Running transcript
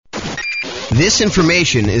This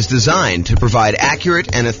information is designed to provide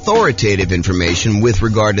accurate and authoritative information with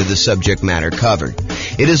regard to the subject matter covered.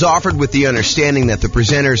 It is offered with the understanding that the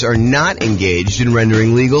presenters are not engaged in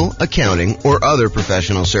rendering legal, accounting, or other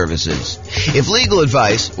professional services. If legal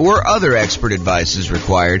advice or other expert advice is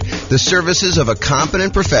required, the services of a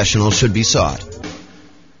competent professional should be sought.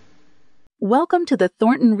 Welcome to the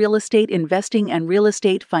Thornton Real Estate Investing and Real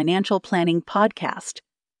Estate Financial Planning Podcast.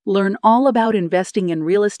 Learn all about investing in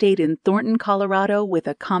real estate in Thornton, Colorado with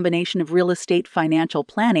a combination of real estate financial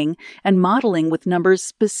planning and modeling with numbers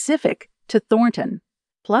specific to Thornton,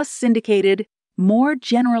 plus syndicated, more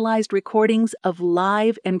generalized recordings of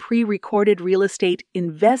live and pre-recorded real estate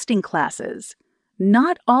investing classes,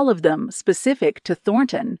 not all of them specific to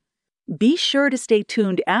Thornton. Be sure to stay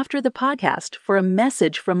tuned after the podcast for a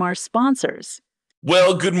message from our sponsors.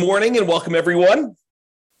 Well, good morning and welcome, everyone.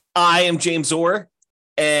 I am James Orr,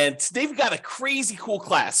 and today we've got a crazy cool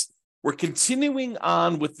class. We're continuing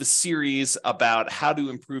on with the series about how to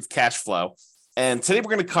improve cash flow. And today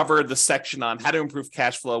we're going to cover the section on how to improve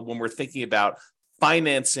cash flow when we're thinking about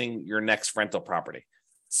financing your next rental property.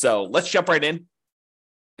 So let's jump right in,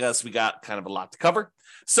 because we got kind of a lot to cover.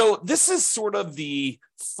 So this is sort of the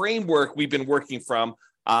framework we've been working from.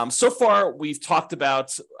 So far, we've talked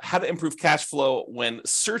about how to improve cash flow when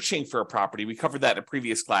searching for a property. We covered that in a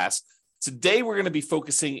previous class. Today, we're going to be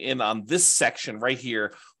focusing in on this section right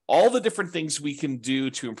here, all the different things we can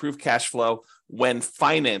do to improve cash flow when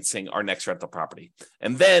financing our next rental property.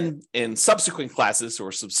 And then in subsequent classes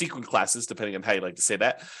or subsequent classes, depending on how you like to say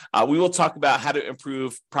that, we will talk about how to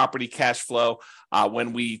improve property cash flow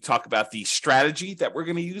when we talk about the strategy that we're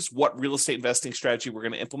going to use, what real estate investing strategy we're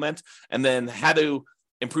going to implement, and then how to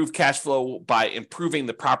improve cash flow by improving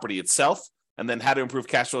the property itself, and then how to improve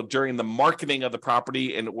cash flow during the marketing of the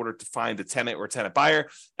property in order to find a tenant or tenant buyer,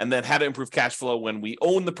 and then how to improve cash flow when we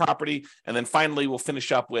own the property. And then finally, we'll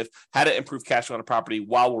finish up with how to improve cash flow on a property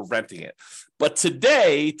while we're renting it. But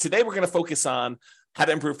today we're going to focus on how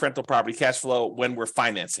to improve rental property cash flow when we're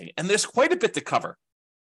financing. And there's quite a bit to cover,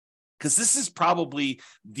 because this is probably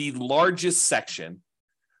the largest section.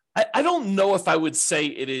 I don't know if I would say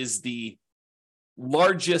it is the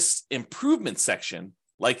largest improvement section,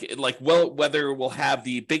 whether it will have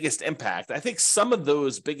the biggest impact. I think some of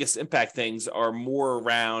those biggest impact things are more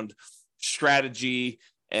around strategy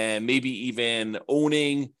and maybe even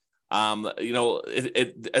owning.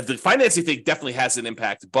 The financing thing definitely has an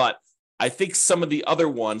impact, but I think some of the other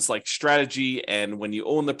ones like strategy and when you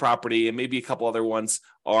own the property and maybe a couple other ones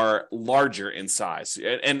are larger in size.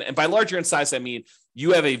 And by larger in size, I mean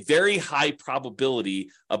you have a very high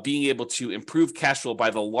probability of being able to improve cash flow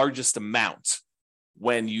by the largest amount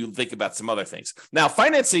when you think about some other things. Now,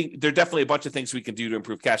 financing, there are definitely a bunch of things we can do to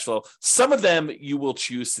improve cash flow. Some of them you will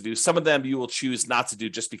choose to do. Some of them you will choose not to do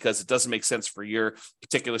just because it doesn't make sense for your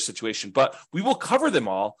particular situation. But we will cover them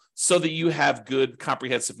all so that you have good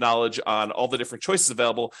comprehensive knowledge on all the different choices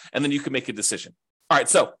available, and then you can make a decision. All right,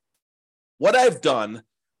 so what I've done,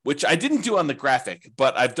 which I didn't do on the graphic,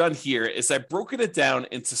 but I've done here, is I've broken it down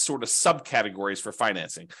into sort of subcategories for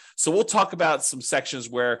financing. So we'll talk about some sections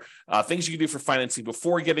where things you can do for financing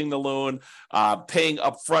before getting the loan, paying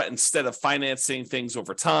upfront instead of financing things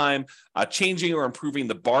over time, changing or improving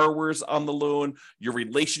the borrowers on the loan, your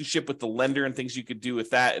relationship with the lender and things you could do with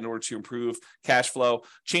that in order to improve cash flow,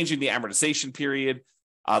 changing the amortization period,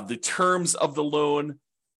 the terms of the loan,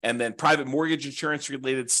 and then private mortgage insurance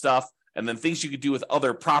related stuff. And then things you could do with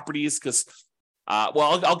other properties, because,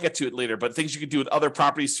 I'll get to it later, but things you could do with other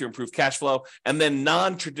properties to improve cash flow. And then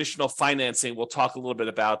non-traditional financing, we'll talk a little bit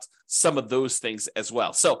about some of those things as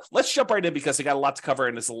well. So let's jump right in, because I got a lot to cover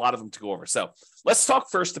and there's a lot of them to go over. So let's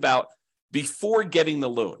talk first about before getting the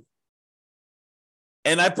loan.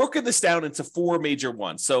 And I've broken this down into four major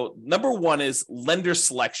ones. So number one is lender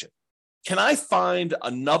selection. Can I find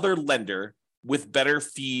another lender with better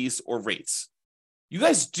fees or rates? You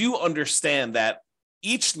guys do understand that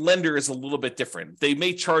each lender is a little bit different. They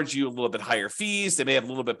may charge you a little bit higher fees. They may have a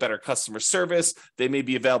little bit better customer service. They may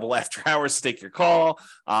be available after hours to take your call.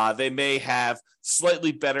 They may have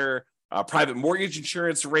slightly better private mortgage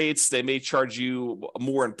insurance rates. They may charge you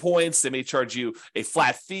more in points. They may charge you a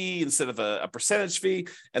flat fee instead of a percentage fee.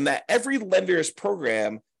 And that every lender's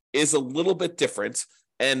program is a little bit different.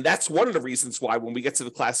 And that's one of the reasons why when we get to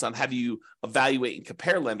the class on how do you evaluate and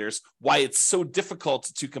compare lenders, why it's so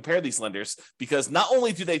difficult to compare these lenders, because not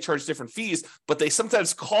only do they charge different fees, but they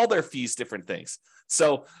sometimes call their fees different things.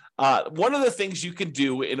 So one of the things you can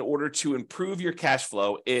do in order to improve your cash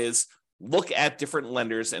flow is look at different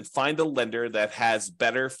lenders and find a lender that has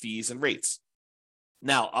better fees and rates.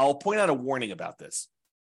 Now, I'll point out a warning about this.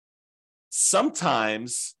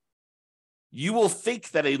 Sometimes you will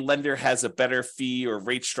think that a lender has a better fee or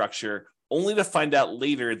rate structure, only to find out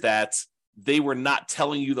later that they were not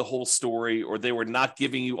telling you the whole story, or they were not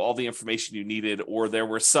giving you all the information you needed, or there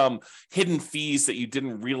were some hidden fees that you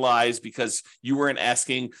didn't realize because you weren't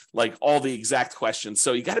asking like all the exact questions.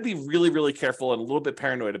 So you got to be really, really careful and a little bit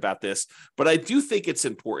paranoid about this. But I do think it's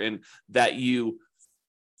important that you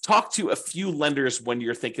talk to a few lenders when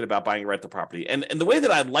you're thinking about buying a rental property. And the way that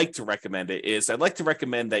I'd like to recommend it is I'd like to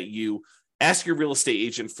recommend that you ask your real estate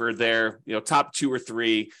agent for their, top 2 or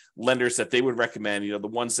 3 lenders that they would recommend, the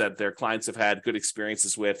ones that their clients have had good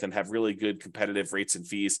experiences with and have really good competitive rates and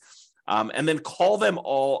fees. And then call them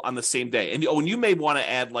all on the same day. And you may want to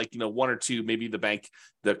add 1 or 2, maybe the bank,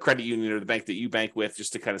 the credit union or the bank that you bank with,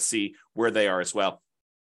 just to kind of see where they are as well.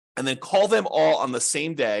 And then call them all on the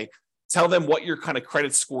same day. Tell them what your kind of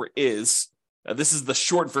credit score is. This is the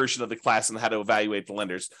short version of the class on how to evaluate the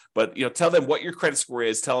lenders, but tell them what your credit score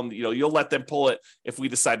is. Tell them you'll let them pull it if we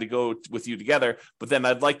decide to go with you together. But then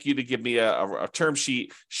I'd like you to give me a term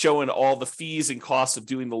sheet showing all the fees and costs of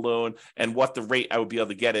doing the loan and what the rate I would be able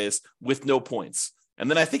to get is with no points. And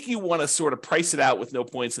then I think you want to sort of price it out with no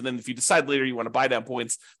points. And then if you decide later you want to buy down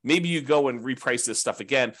points, maybe you go and reprice this stuff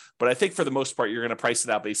again. But I think for the most part, you're going to price it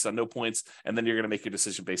out based on no points. And then you're going to make your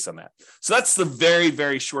decision based on that. So that's the very,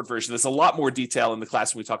 very short version. There's a lot more detail in the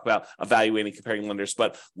class when we talk about evaluating, comparing lenders.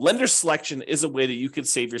 But lender selection is a way that you can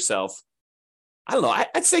save yourself, I don't know,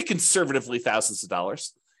 I'd say conservatively thousands of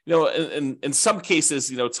dollars. In some cases,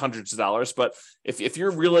 it's hundreds of dollars, but if you're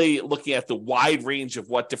really looking at the wide range of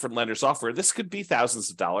what different lenders offer, this could be thousands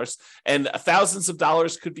of dollars, and thousands of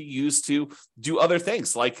dollars could be used to do other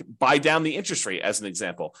things like buy down the interest rate as an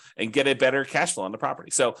example and get a better cash flow on the property.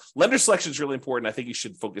 So lender selection is really important. I think you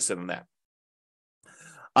should focus in on that.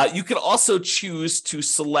 You can also choose to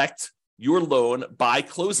select your loan by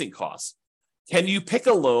closing costs. Can you pick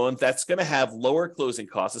a loan that's going to have lower closing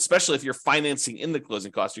costs, especially if you're financing in the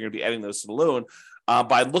closing costs, you're going to be adding those to the loan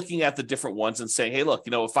by looking at the different ones and saying, hey, look,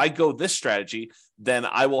 if I go this strategy, then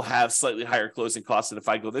I will have slightly higher closing costs than if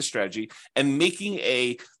I go this strategy, and making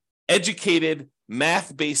a educated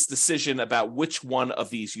math-based decision about which one of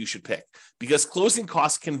these you should pick, because closing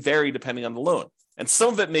costs can vary depending on the loan. And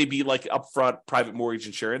some of it may be like upfront private mortgage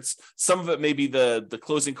insurance. Some of it may be the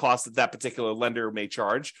closing costs that particular lender may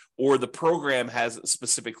charge, or the program has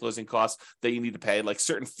specific closing costs that you need to pay, like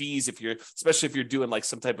certain fees, especially if you're doing like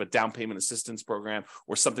some type of down payment assistance program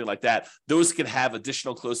or something like that. Those can have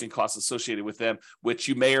additional closing costs associated with them, which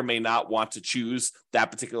you may or may not want to choose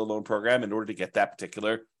that particular loan program in order to get that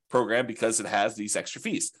particular program because it has these extra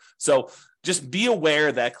fees. So just be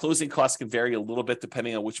aware that closing costs can vary a little bit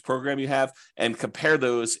depending on which program you have, and compare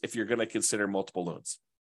those if you're going to consider multiple loans.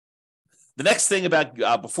 The next thing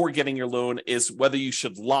about before getting your loan is whether you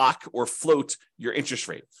should lock or float your interest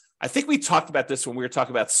rate. I think we talked about this when we were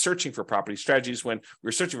talking about searching for property strategies when we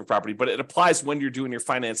were searching for property, but it applies when you're doing your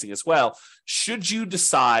financing as well. Should you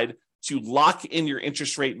decide to lock in your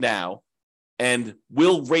interest rate now, and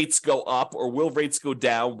will rates go up or will rates go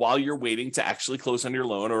down while you're waiting to actually close on your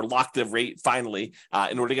loan, or lock the rate finally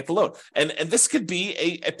in order to get the loan? And this could be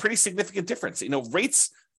a pretty significant difference.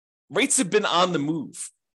 Rates have been on the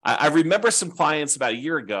move. I remember some clients about a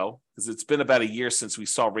year ago, because it's been about a year since we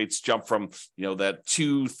saw rates jump from, that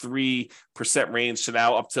 2-3% range to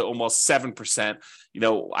now up to almost 7%.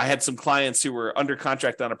 I had some clients who were under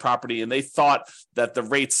contract on a property, and they thought that the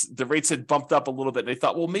rates had bumped up a little bit. They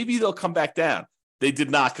thought, well, maybe they'll come back down. They did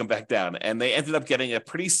not come back down, and they ended up getting a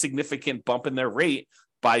pretty significant bump in their rate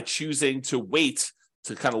by choosing to wait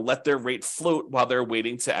to kind of let their rate float while they're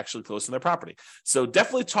waiting to actually close on their property. So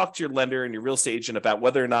definitely talk to your lender and your real estate agent about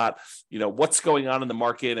whether or not, what's going on in the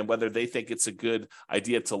market and whether they think it's a good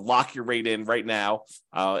idea to lock your rate in right now.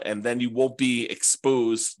 And then you won't be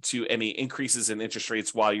exposed to any increases in interest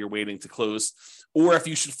rates while you're waiting to close, or if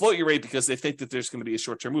you should float your rate because they think that there's going to be a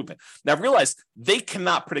short-term movement. Now realize they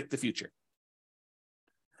cannot predict the future.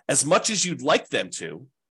 As much as you'd like them to,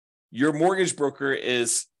 your mortgage broker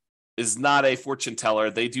is not a fortune teller.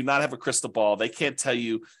 They do not have a crystal ball. They can't tell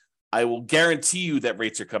you, I will guarantee you that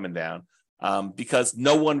rates are coming down, because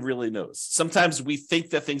no one really knows. Sometimes we think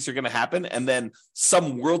that things are going to happen, and then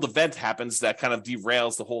some world event happens that kind of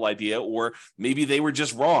derails the whole idea, or maybe they were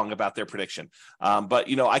just wrong about their prediction. But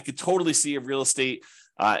I could totally see a real estate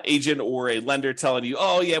agent or a lender telling you,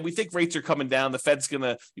 oh yeah, we think rates are coming down. The Fed's going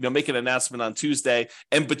to, make an announcement on Tuesday.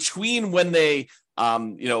 And between when they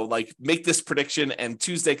like make this prediction, and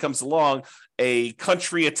Tuesday comes along, a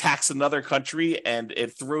country attacks another country and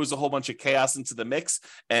it throws a whole bunch of chaos into the mix.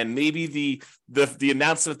 And maybe the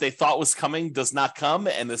announcement they thought was coming does not come.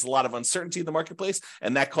 And there's a lot of uncertainty in the marketplace,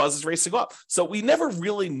 and that causes rates to go up. So we never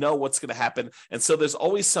really know what's going to happen. And so there's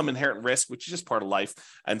always some inherent risk, which is just part of life.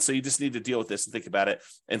 And so you just need to deal with this and think about it.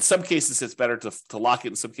 In some cases, it's better to lock it.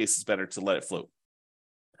 In some cases, it's better to let it float.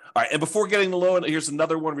 All right. And before getting the loan, here's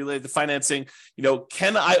another one related to financing.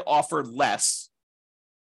 Can I offer less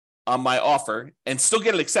on my offer and still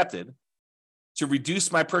get it accepted to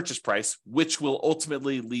reduce my purchase price, which will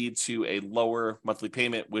ultimately lead to a lower monthly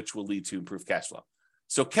payment, which will lead to improved cash flow?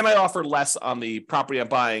 So can I offer less on the property I'm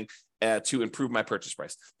buying to improve my purchase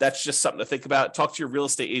price? That's just something to think about. Talk to your real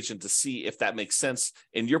estate agent to see if that makes sense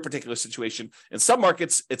in your particular situation. In some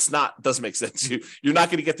markets, doesn't make sense. You're not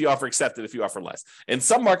going to get the offer accepted if you offer less. In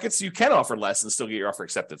some markets, you can offer less and still get your offer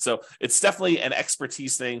accepted. So it's definitely an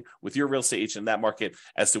expertise thing with your real estate agent in that market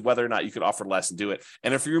as to whether or not you could offer less and do it.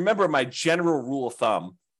 And if you remember my general rule of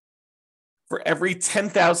thumb, for every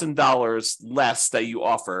 $10,000 less that you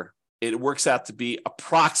offer, it works out to be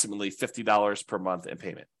approximately $50 per month in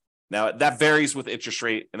payment. Now, that varies with interest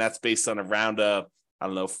rate, and that's based on around 4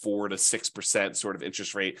 to 6% sort of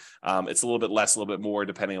interest rate. It's a little bit less, a little bit more,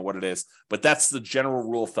 depending on what it is. But that's the general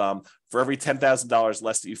rule of thumb. For every $10,000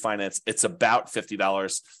 less that you finance, it's about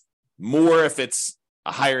 $50. More if it's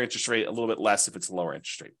a higher interest rate, a little bit less if it's a lower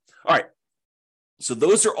interest rate. All right. So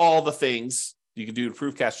those are all the things you can do to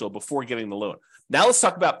improve cash flow before getting the loan. Now let's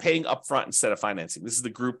talk about paying upfront instead of financing. This is the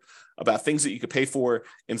group about things that you could pay for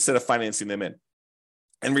instead of financing them in.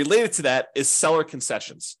 And related to that is seller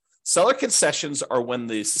concessions. Seller concessions are when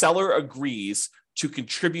the seller agrees to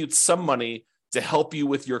contribute some money to help you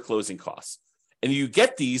with your closing costs. And you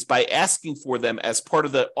get these by asking for them as part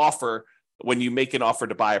of the offer when you make an offer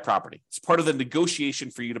to buy a property. It's part of the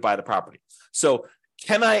negotiation for you to buy the property. So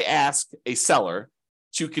can I ask a seller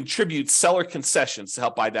to contribute seller concessions to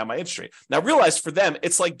help buy down my interest rate? Now realize for them,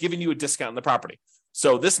 it's like giving you a discount on the property.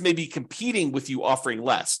 So this may be competing with you offering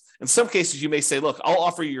less. In some cases, you may say, look, I'll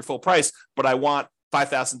offer you your full price, but I want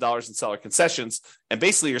 $5,000 in seller concessions. And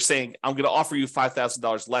basically you're saying, I'm going to offer you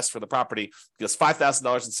 $5,000 less for the property because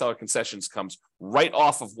 $5,000 in seller concessions comes right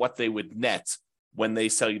off of what they would net when they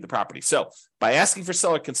sell you the property. So by asking for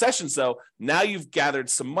seller concessions, though, now you've gathered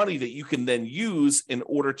some money that you can then use in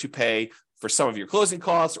order to pay for some of your closing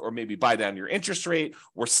costs, or maybe buy down your interest rate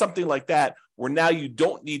or something like that, where now you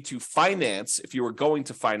don't need to finance if you were going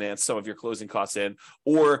to finance some of your closing costs in,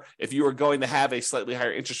 or if you were going to have a slightly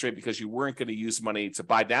higher interest rate because you weren't going to use money to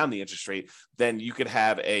buy down the interest rate, then you could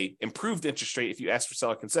have a improved interest rate if you ask for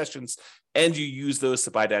seller concessions and you use those to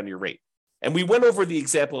buy down your rate. And we went over the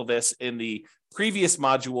example of this in the previous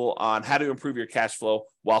module on how to improve your cash flow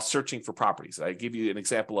while searching for properties. I give you an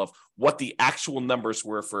example of what the actual numbers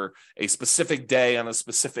were for a specific day on a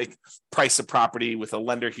specific price of property with a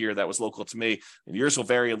lender here that was local to me. And yours will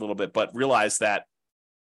vary a little bit, but realize that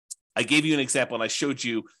I gave you an example and I showed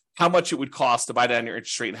you how much it would cost to buy down your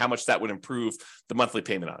interest rate and how much that would improve the monthly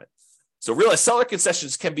payment on it. So realize seller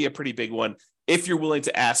concessions can be a pretty big one if you're willing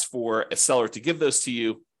to ask for a seller to give those to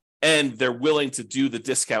you, and they're willing to do the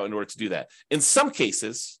discount in order to do that. In some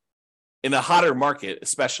cases, in a hotter market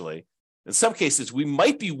especially, in some cases, we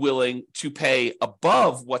might be willing to pay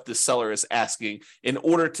above what the seller is asking in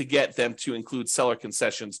order to get them to include seller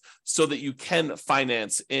concessions so that you can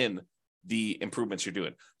finance in the improvements you're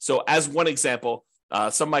doing. So as one example,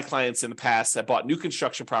 some of my clients in the past have bought new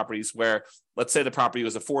construction properties where, let's say the property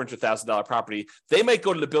was a $400,000 property. They might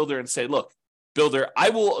go to the builder and say, look, builder,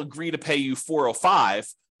 I will agree to pay you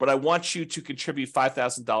 $405,000, but I want you to contribute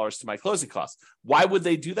 $5,000 to my closing costs. Why would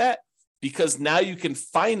they do that? Because now you can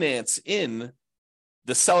finance in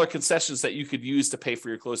the seller concessions that you could use to pay for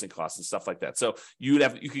your closing costs and stuff like that. So you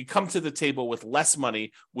could come to the table with less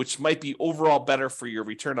money, which might be overall better for your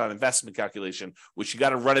return on investment calculation, which you got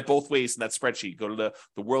to run it both ways in that spreadsheet. Go to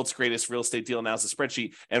the world's greatest real estate deal analysis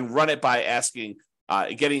spreadsheet and run it by asking,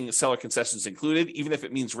 getting seller concessions included, even if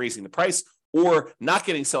it means raising the price, or not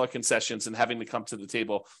getting seller concessions and having to come to the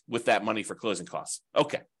table with that money for closing costs.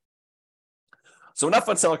 Okay. So enough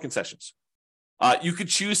on seller concessions. You could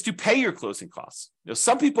choose to pay your closing costs.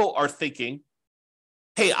 Some people are thinking,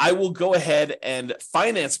 hey, I will go ahead and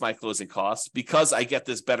finance my closing costs because I get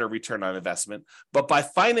this better return on investment. But by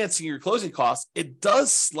financing your closing costs, it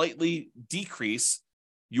does slightly decrease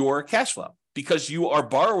your cash flow because you are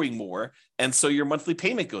borrowing more. And so your monthly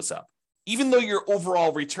payment goes up. Even though your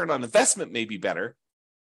overall return on investment may be better,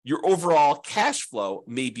 your overall cash flow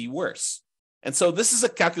may be worse. And so this is a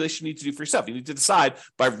calculation you need to do for yourself. You need to decide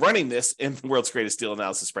by running this in the world's greatest deal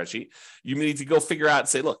analysis spreadsheet. You need to go figure out and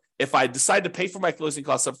say, look, if I decide to pay for my closing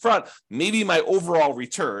costs up front, maybe my overall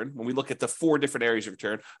return, when we look at the 4 different areas of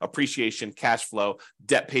return, appreciation, cash flow,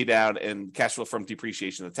 debt pay down, and cash flow from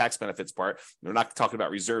depreciation, the tax benefits part. We're not talking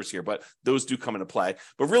about reserves here, but those do come into play.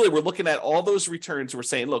 But really, we're looking at all those returns. We're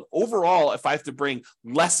saying, look, overall, if I have to bring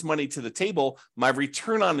less money to the table, my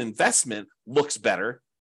return on investment looks better.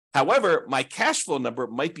 However, my cash flow number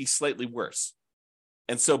might be slightly worse.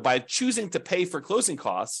 And so by choosing to pay for closing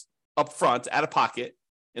costs up front, out of pocket,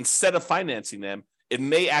 instead of financing them, it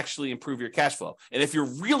may actually improve your cash flow. And if you're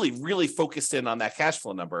really, really focused in on that cash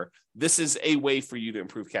flow number, this is a way for you to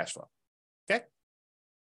improve cash flow. Okay?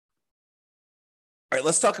 All right,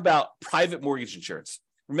 let's talk about private mortgage insurance.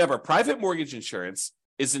 Remember, private mortgage insurance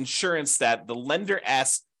is insurance that the lender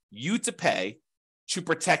asks you to pay to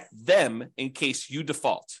protect them in case you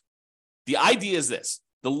default. The idea is this.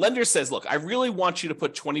 The lender says, look, I really want you to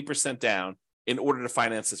put 20% down in order to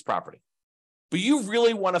finance this property. But you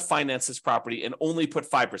really want to finance this property and only put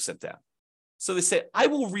 5% down. So they say, I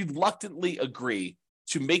will reluctantly agree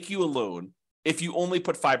to make you a loan if you only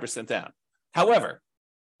put 5% down. However,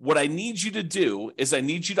 what I need you to do is I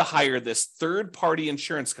need you to hire this third-party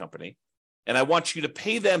insurance company, and I want you to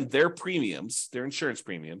pay them their premiums, their insurance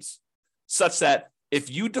premiums, such that if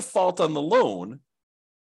you default on the loan,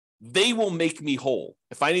 they will make me whole.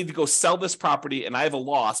 If I need to go sell this property and I have a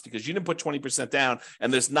loss because you didn't put 20% down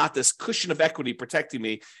and there's not this cushion of equity protecting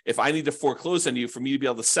me, if I need to foreclose on you for me to be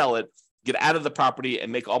able to sell it, get out of the property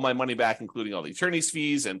and make all my money back, including all the attorney's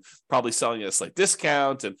fees and probably selling at a slight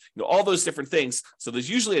discount and all those different things. So there's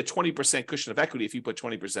usually a 20% cushion of equity if you put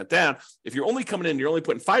 20% down. If you're only coming in, you're only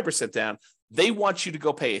putting 5% down, they want you to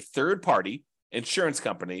go pay a third-party insurance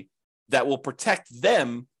company that will protect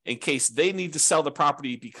them in case they need to sell the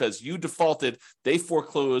property because you defaulted, they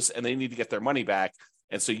foreclose, and they need to get their money back.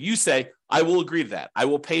 And so you say, I will agree to that. I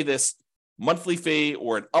will pay this monthly fee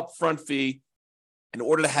or an upfront fee in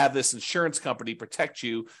order to have this insurance company protect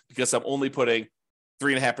you because I'm only putting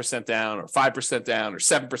 3.5% down or 5% down or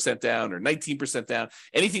 7% down or 19% down.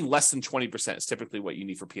 Anything less than 20% is typically what you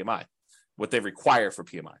need for PMI, what they require for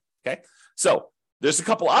PMI. Okay. So there's a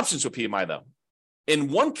couple options with PMI though. In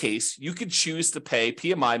one case, you could choose to pay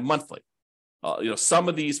PMI monthly. Some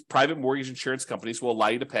of these private mortgage insurance companies will allow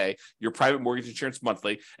you to pay your private mortgage insurance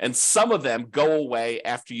monthly, and some of them go away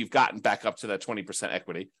after you've gotten back up to that 20%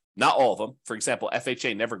 equity. Not all of them. For example,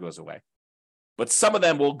 FHA never goes away. But some of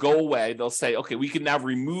them will go away. They'll say, okay, we can now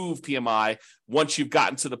remove PMI once you've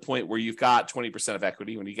gotten to the point where you've got 20% of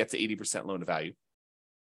equity, when you get to 80% loan to value.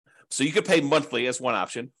 So you could pay monthly as one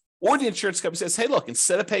option. Or the insurance company says, hey, look,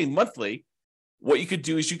 instead of paying monthly, what you could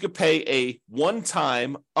do is you could pay a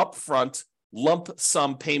one-time upfront lump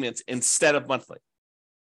sum payment instead of monthly.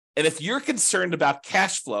 And if you're concerned about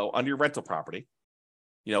cash flow on your rental property,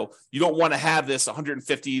 you don't want to have this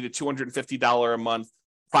 $150 to $250 a month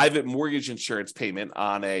private mortgage insurance payment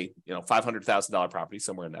on a $500,000 property,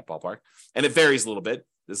 somewhere in that ballpark. And it varies a little bit.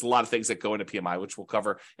 There's a lot of things that go into PMI, which we'll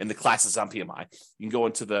cover in the classes on PMI. You can go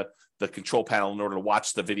into the control panel in order to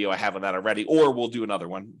watch the video I have on that already, or we'll do another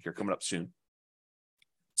one here coming up soon.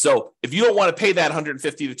 So if you don't want to pay that $150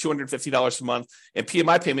 to $250 a month in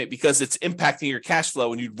PMI payment because it's impacting your cash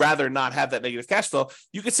flow and you'd rather not have that negative cash flow,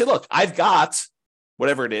 you could say, look, I've got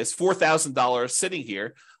whatever it is, $4,000 sitting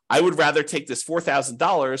here. I would rather take this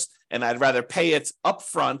 $4,000 and I'd rather pay it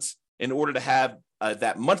upfront in order to have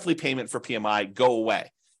that monthly payment for PMI go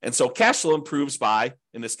away. And so cash flow improves by,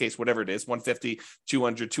 in this case, whatever it is, $150,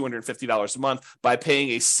 $200, $250 a month by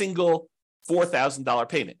paying a single $4,000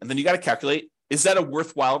 payment. And then you got to calculate, is that a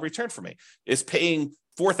worthwhile return for me? Is paying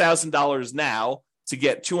 $4,000 now to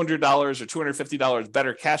get $200 or $250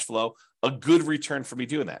 better cash flow a good return for me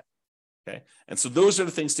doing that? Okay. And so those are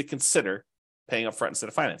the things to consider paying upfront instead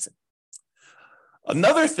of financing.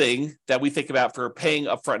 Another thing that we think about for paying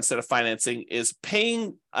upfront instead of financing is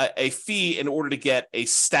paying a fee in order to get a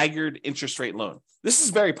staggered interest rate loan. This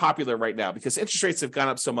is very popular right now because interest rates have gone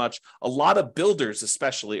up so much. A lot of builders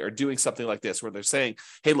especially are doing something like this where they're saying,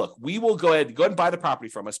 hey, look, we will go ahead and buy the property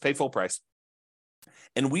from us, pay full price,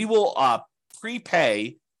 and we will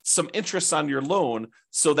prepay some interest on your loan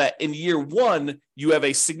so that in year one, you have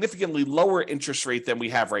a significantly lower interest rate than we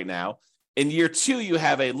have right now. In year two, you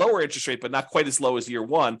have a lower interest rate, but not quite as low as year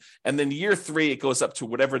one. And then year three, it goes up to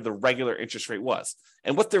whatever the regular interest rate was.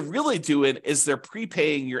 And what they're really doing is they're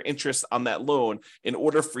prepaying your interest on that loan in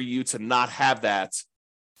order for you to not have that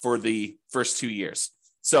for the first 2 years.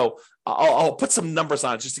 So I'll put some numbers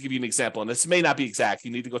on it just to give you an example. And this may not be exact.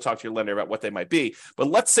 You need to go talk to your lender about what they might be. But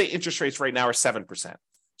let's say interest rates right now are 7%.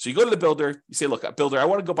 So you go to the builder, you say, look, builder, I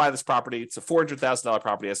want to go buy this property. It's a $400,000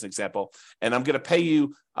 property as an example, and I'm going to pay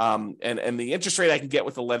you, and the interest rate I can get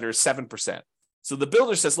with the lender is 7%. So the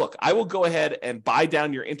builder says, look, I will go ahead and buy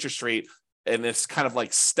down your interest rate, and it's kind of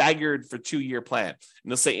like staggered for 2-year plan.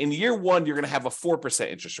 And they'll say in year 1, you're going to have a 4%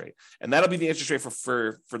 interest rate, and that'll be the interest rate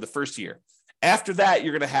for the first year. After that,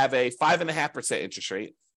 you're going to have a 5.5% interest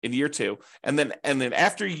rate in year 2. And then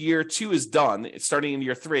after year 2 is done, starting in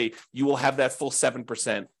year 3, you will have that full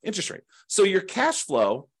 7% interest rate. So your cash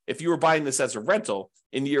flow, if you were buying this as a rental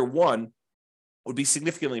in year 1, would be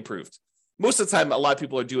significantly improved. Most of the time, a lot of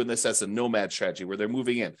people are doing this as a nomad strategy where they're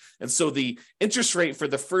moving in. And so the interest rate for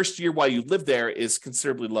the first year while you live there is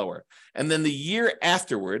considerably lower. And then the year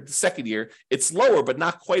afterward, the second year, it's lower, but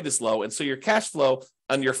not quite as low. And so your cash flow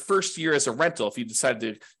on your first year as a rental, if you decide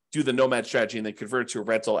to do the nomad strategy and then convert it to a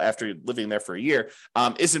rental after living there for a year,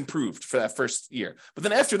 is improved for that first year. But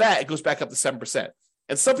then after that, it goes back up to 7%.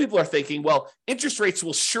 And some people are thinking, well, interest rates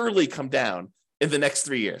will surely come down in the next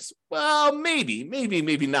 3 years. Well, maybe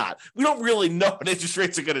not. We don't really know what interest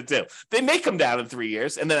rates are going to do. They may come down in 3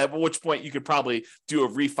 years, and then at which point you could probably do a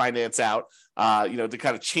refinance out, to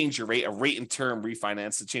kind of change your rate, a rate and term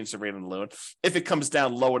refinance to change the rate on the loan, if it comes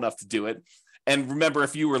down low enough to do it. And remember,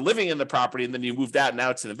 if you were living in the property and then you moved out and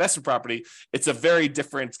now it's an investment property, it's a very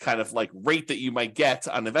different kind of like rate that you might get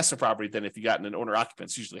on investment property than if you got in an owner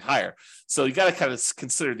occupant. It's usually higher. So you got to kind of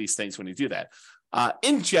consider these things when you do that.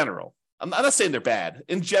 In general, I'm not saying they're bad.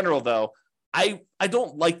 In general, though, I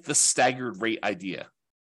don't like the staggered rate idea.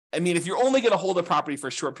 I mean, if you're only going to hold a property for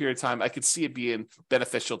a short period of time, I could see it being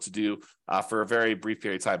beneficial to do for a very brief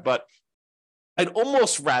period of time. But I'd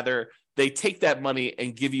almost rather they take that money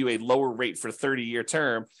and give you a lower rate for a 30-year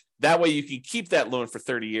term. That way you can keep that loan for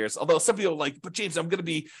 30 years. Although some people are like, but James, I'm going to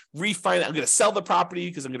be refinance. I'm going to sell the property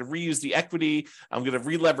because I'm going to reuse the equity. I'm going to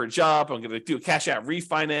re-leverage up. I'm going to do a cash out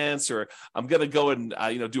refinance, or I'm going to go and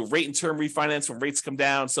do a rate and term refinance when rates come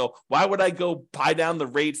down. So why would I go buy down the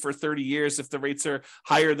rate for 30 years if the rates are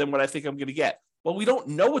higher than what I think I'm going to get? Well, we don't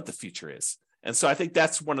know what the future is. And so I think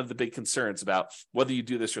that's one of the big concerns about whether you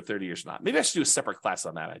do this for 30 years or not. Maybe I should do a separate class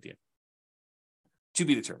on that idea. To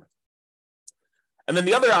be determined. And then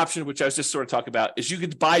the other option, which I was just sort of talking about, is you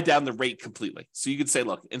could buy down the rate completely. So you could say,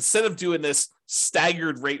 look, instead of doing this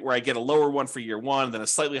staggered rate where I get a lower one for year 1, then a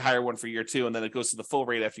slightly higher one for year 2, and then it goes to the full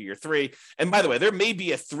rate after year 3. And by the way, there may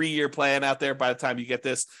be a 3-year plan out there by the time you get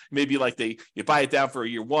this. Maybe like you buy it down for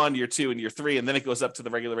year 1, year 2, and year 3, and then it goes up to the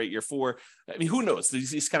regular rate year 4. I mean, who knows?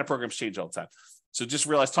 These kind of programs change all the time. So just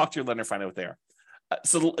realize, talk to your lender, find out what they are.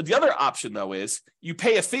 So the other option, though, is you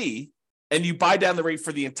pay a fee and you buy down the rate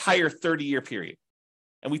for the entire 30-year period.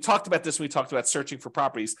 And we talked about this when we talked about searching for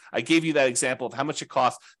properties. I gave you that example of how much it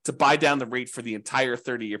costs to buy down the rate for the entire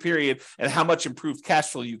 30-year period and how much improved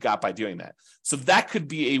cash flow you got by doing that. So that could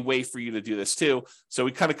be a way for you to do this too. So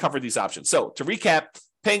we kind of covered these options. So to recap,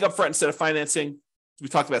 paying up front instead of financing. We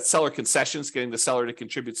talked about seller concessions, getting the seller to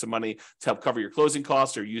contribute some money to help cover your closing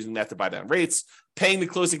costs or using that to buy down rates. Paying the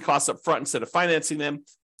closing costs up front instead of financing them.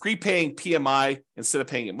 Prepaying PMI instead of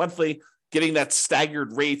paying it monthly. Getting that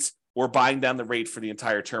staggered rate or buying down the rate for the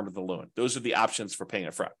entire term of the loan. Those are the options for paying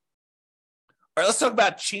up front. All right, let's talk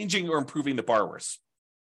about changing or improving the borrowers.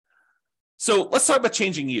 So let's talk about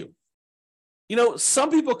changing you. Some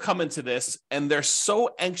people come into this and they're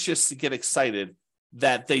so anxious to get excited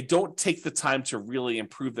that they don't take the time to really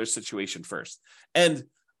improve their situation first. And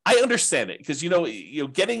I understand it because,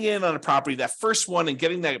 getting in on a property, that first one, and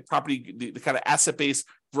getting that property, the kind of asset base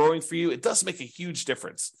growing for you, it does make a huge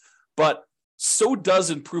difference. But so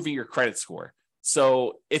does improving your credit score.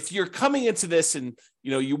 So if you're coming into this and,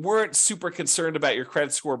 you weren't super concerned about your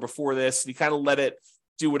credit score before this, and you kind of let it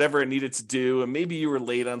do whatever it needed to do, and maybe you were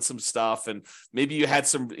late on some stuff, and maybe you had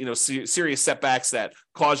some, serious setbacks that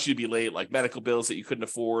caused you to be late, like medical bills that you couldn't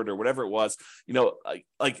afford or whatever it was,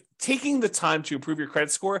 like taking the time to improve your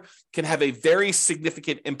credit score can have a very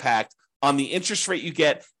significant impact on the interest rate you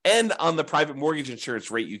get and on the private mortgage insurance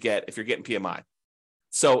rate you get if you're getting PMI.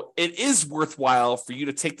 So it is worthwhile for you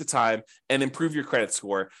to take the time and improve your credit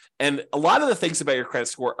score. And a lot of the things about your credit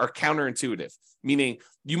score are counterintuitive, meaning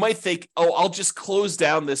you might think, oh, I'll just close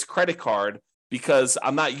down this credit card because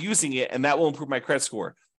I'm not using it and that will improve my credit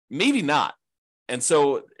score. Maybe not. And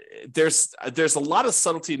so there's a lot of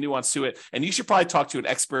subtlety and nuance to it. And you should probably talk to an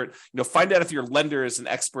expert, find out if your lender is an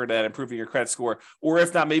expert at improving your credit score, or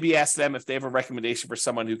if not, maybe ask them if they have a recommendation for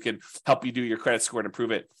someone who can help you do your credit score and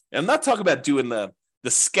improve it. And I'm not talking about doing the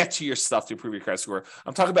sketchier stuff to improve your credit score.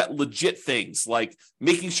 I'm talking about legit things like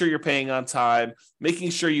making sure you're paying on time, making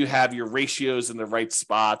sure you have your ratios in the right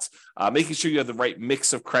spots, making sure you have the right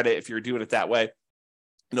mix of credit if you're doing it that way.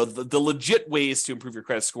 the legit ways to improve your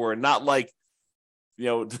credit score, not like,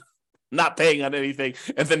 not paying on anything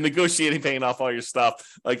and then negotiating paying off all your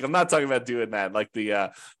stuff. Like, I'm not talking about doing that, like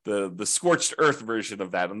the scorched earth version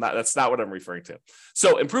of that. That's not what I'm referring to.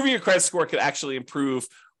 So improving your credit score could actually improve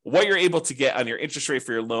what you're able to get on your interest rate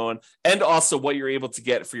for your loan, and also what you're able to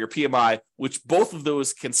get for your PMI, which both of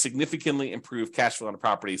those can significantly improve cash flow on a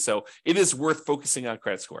property. So it is worth focusing on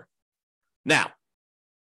credit score. Now,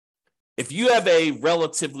 if you have a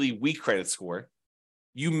relatively weak credit score,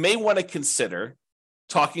 you may want to consider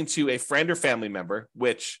talking to a friend or family member,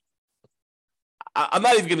 which I'm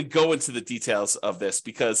not even going to go into the details of this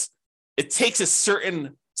because it takes a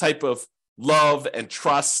certain type of love and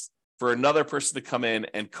trust for another person to come in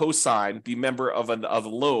and co-sign, be member of a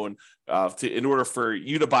loan in order for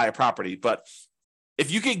you to buy a property. But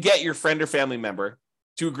if you can get your friend or family member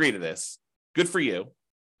to agree to this, good for you.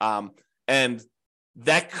 And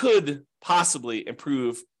that could possibly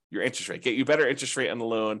improve your interest rate, get you better interest rate on the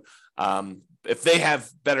loan. If they have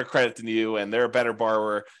better credit than you and they're a better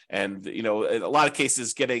borrower, and in a lot of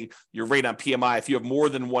cases, getting your rate on PMI, if you have more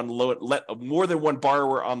than one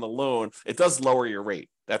borrower on the loan, it does lower your rate.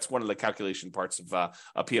 That's one of the calculation parts of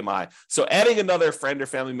a PMI. So adding another friend or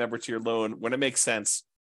family member to your loan when it makes sense,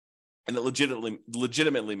 and it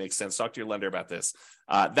legitimately makes sense, talk to your lender about this.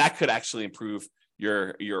 That could actually improve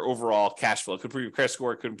your overall cash flow. It could improve your credit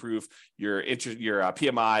score. It could improve your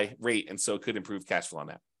PMI rate, and so it could improve cash flow on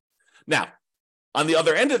that. Now, on the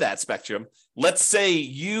other end of that spectrum, let's say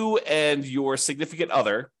you and your significant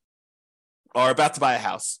other are about to buy a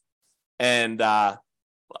house, and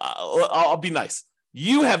I'll be nice.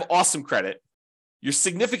 You have awesome credit. Your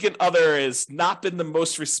significant other has not been the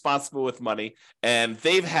most responsible with money, and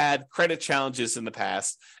they've had credit challenges in the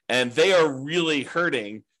past, and they are really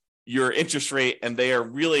hurting your interest rate, and they are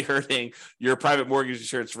really hurting your private mortgage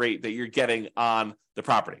insurance rate that you're getting on the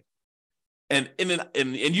property. And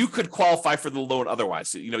you could qualify for the loan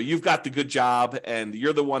otherwise. You've got the good job, and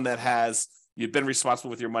you're the one that you've been responsible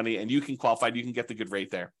with your money, and you can qualify. You can get the good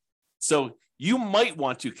rate there. So you might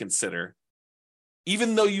want to consider,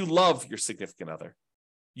 even though you love your significant other,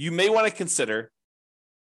 you may want to consider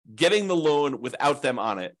getting the loan without them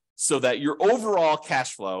on it, so that your overall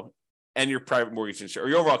cash flow and your private mortgage insurance, or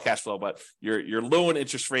your overall cash flow, but your loan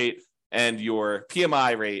interest rate and your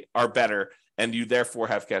PMI rate are better, and you therefore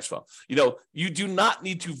have cash flow. You do not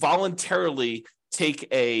need to voluntarily take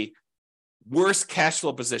a worse cash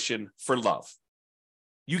flow position for love.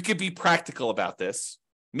 You could be practical about this.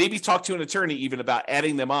 Maybe talk to an attorney even about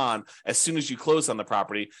adding them on as soon as you close on the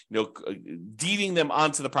property, deeding them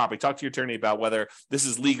onto the property. Talk to your attorney about whether this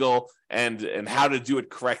is legal and how to do it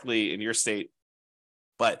correctly in your state.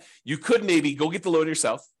 But you could maybe go get the loan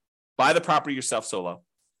yourself, buy the property yourself solo,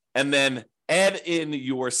 and then add in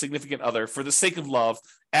your significant other for the sake of love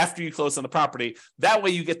after you close on the property. That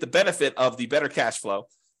way you get the benefit of the better cash flow,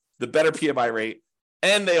 the better PMI rate,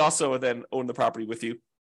 and they also then own the property with you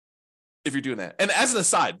if you're doing that. And as an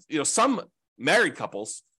aside, some married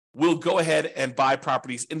couples will go ahead and buy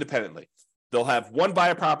properties independently. They'll have one buy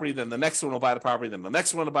a property, then the next one will buy the property, then the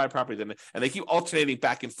next one will buy a property, and they keep alternating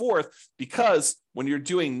back and forth, because when you're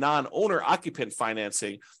doing non-owner occupant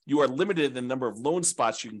financing, you are limited in the number of loan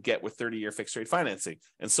spots you can get with 30-year fixed rate financing.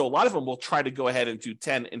 And so a lot of them will try to go ahead and do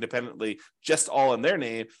 10 independently, just all in their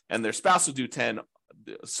name, and their spouse will do 10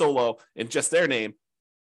 solo in just their name.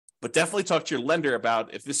 But definitely talk to your lender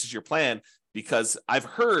about if this is your plan, because I've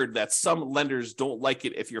heard that some lenders don't like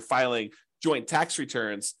it if you're filing joint tax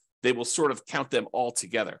returns. They will sort of count them all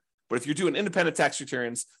together. But if you're doing independent tax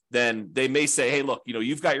returns, then they may say, hey, look,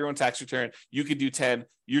 you've got your own tax return. You could do 10.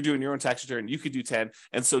 You're doing your own tax return. You could do 10.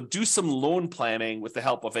 And so do some loan planning with the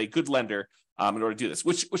help of a good lender in order to do this,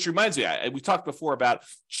 which reminds me, we talked before about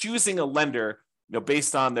choosing a lender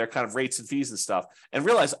based on their kind of rates and fees and stuff, and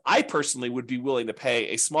realize I personally would be willing to pay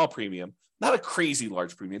a small premium, not a crazy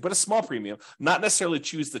large premium, but a small premium, not necessarily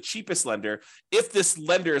choose the cheapest lender if this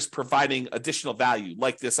lender is providing additional value,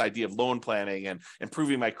 like this idea of loan planning and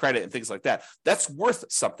improving my credit and things like that. That's worth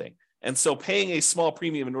something. And so paying a small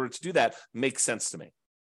premium in order to do that makes sense to me.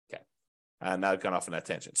 Okay. Now I've gone off on that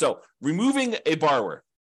tangent. So removing a borrower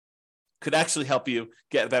could actually help you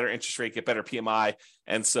get a better interest rate, get better PMI.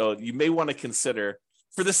 And so you may want to consider,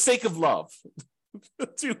 for the sake of love, for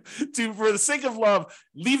the sake of love,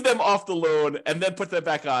 leave them off the loan and then put them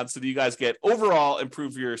back on, so that you guys get overall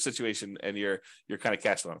improve your situation and your kind of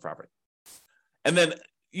cash flow on property. And then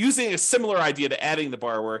using a similar idea to adding the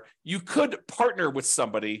borrower, you could partner with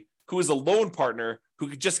somebody who is a loan partner who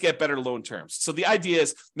could just get better loan terms. So the idea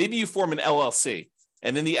is maybe you form an LLC,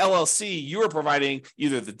 And in the LLC, you are providing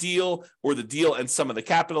either the deal and some of the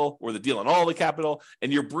capital or the deal and all the capital.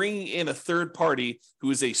 And you're bringing in a third party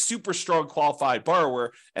who is a super strong qualified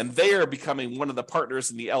borrower. And they are becoming one of the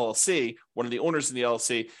partners in the LLC, one of the owners in the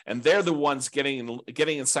LLC. And they're the ones getting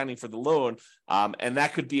and signing for the loan. And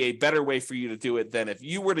that could be a better way for you to do it than if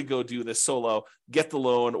you were to go do this solo, get the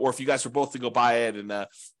loan, or if you guys were both to go buy it and,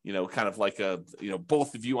 kind of like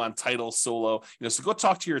both of you on title solo, so go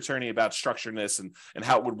talk to your attorney about structuring this and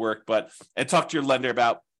how it would work, and talk to your lender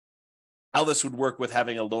about how this would work with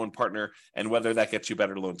having a loan partner and whether that gets you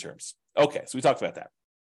better loan terms. Okay, so we talked about that.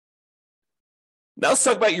 Now let's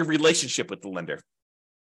talk about your relationship with the lender.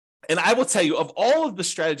 And I will tell you, of all of the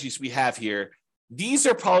strategies we have here, these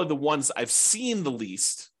are probably the ones I've seen the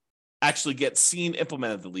least, actually get seen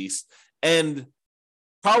implemented the least, and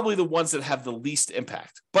probably the ones that have the least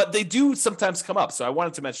impact. But they do sometimes come up, so I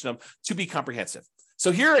wanted to mention them to be comprehensive.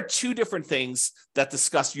 So here are two different things that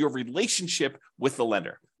discuss your relationship with the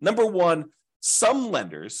lender. Number one, some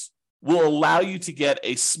lenders will allow you to get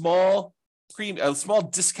a small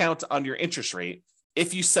discount on your interest rate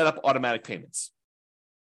if you set up automatic payments.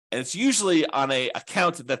 And it's usually on an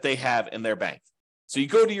account that they have in their bank. So you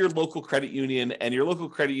go to your local credit union, and your local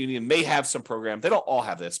credit union may have some program. They don't all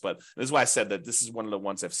have this, but this is why I said that this is one of the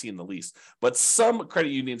ones I've seen the least. But some credit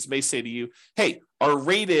unions may say to you, hey, our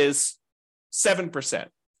rate is 7%.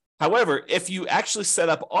 However, if you actually set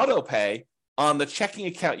up auto pay on the checking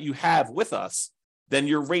account you have with us, then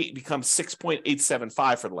your rate becomes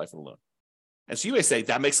 6.875 for the life of the loan. And so you may say,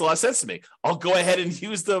 that makes a lot of sense to me. I'll go ahead and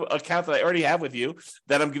use the account that I already have with you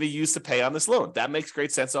that I'm going to use to pay on this loan. That makes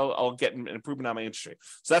great sense. I'll get an improvement on my interest rate.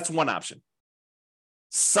 So that's one option.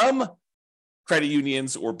 Some credit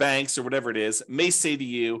unions or banks or whatever it is may say to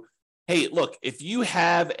you, hey, look, if you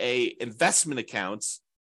have a investment account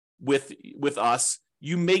with us,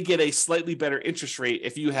 you may get a slightly better interest rate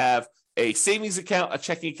if you have a savings account, a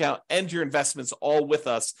checking account, and your investments all with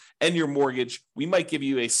us and your mortgage. We might give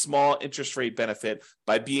you a small interest rate benefit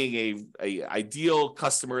by being a ideal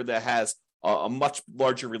customer that has a much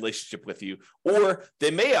larger relationship with you. Or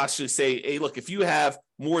they may actually say, hey, look, if you have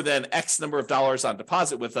more than X number of dollars on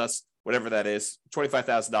deposit with us, whatever that is,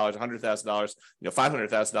 $25,000, $100,000,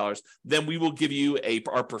 $500,000, then we will give you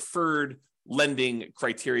our preferred lending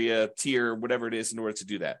criteria, tier, whatever it is, in order to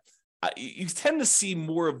do that. You tend to see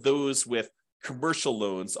more of those with commercial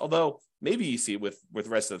loans, although maybe you see it with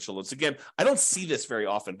residential loans. Again, I don't see this very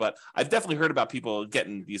often, but I've definitely heard about people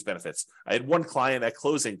getting these benefits. I had one client at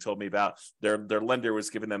closing told me about their lender was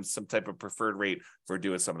giving them some type of preferred rate for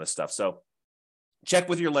doing some of this stuff. So check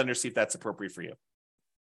with your lender, see if that's appropriate for you.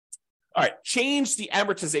 All right, change the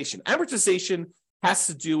amortization. Amortization has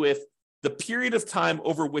to do with the period of time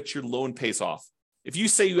over which your loan pays off. If you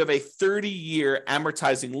say you have a 30-year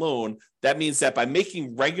amortizing loan, that means that by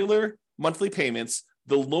making regular monthly payments,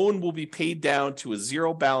 the loan will be paid down to a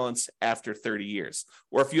zero balance after 30 years.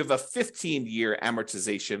 Or if you have a 15-year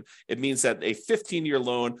amortization, it means that a 15-year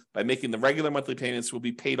loan, by making the regular monthly payments, will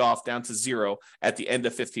be paid off down to zero at the end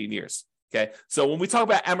of 15 years. Okay, so when we talk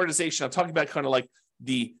about amortization, I'm talking about kind of like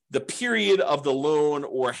the period of the loan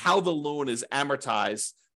or how the loan is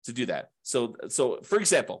amortized to do that. So for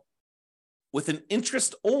example, with an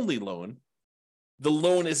interest-only loan, the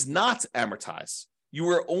loan is not amortized. You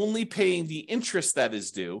are only paying the interest that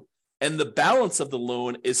is due, and the balance of the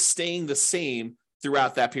loan is staying the same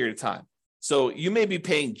throughout that period of time. So you may be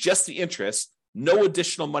paying just the interest, no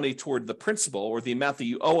additional money toward the principal or the amount that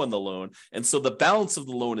you owe on the loan, and so the balance of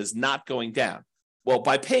the loan is not going down. Well,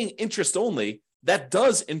 by paying interest only, that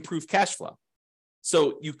does improve cash flow.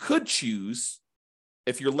 So you could choose,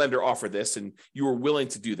 if your lender offered this and you were willing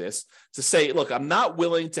to do this, to say, look, I'm not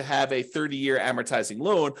willing to have a 30-year amortizing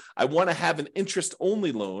loan. I want to have an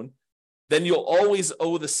interest-only loan. Then you'll always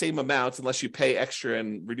owe the same amount unless you pay extra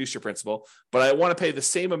and reduce your principal. But I want to pay the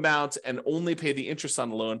same amount and only pay the interest on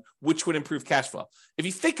the loan, which would improve cash flow. If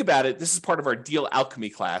you think about it, this is part of our deal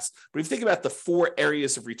alchemy class. But if you think about the 4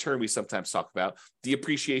 areas of return we sometimes talk about, the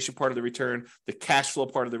appreciation part of the return, the cash flow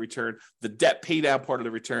part of the return, the debt pay down part of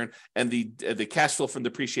the return, and the cash flow from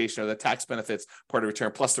depreciation or the tax benefits part of the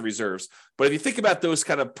return, plus the reserves. But if you think about those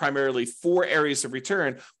kind of primarily 4 areas of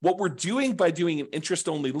return, what we're doing by doing an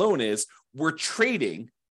interest-only loan is we're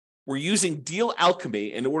using deal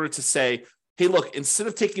alchemy in order to say, hey, look, instead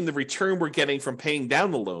of taking the return we're getting from paying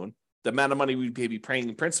down the loan, the amount of money we'd be paying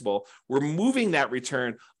in principal, we're moving that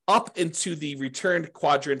return up into the return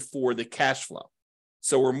quadrant for the cash flow.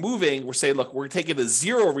 So we're saying, look, we're taking a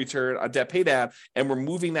 0 return on debt pay down, and we're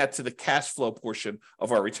moving that to the cash flow portion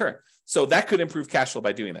of our return. So that could improve cash flow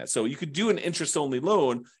by doing that. So you could do an interest-only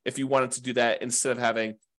loan if you wanted to do that instead of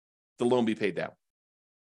having the loan be paid down.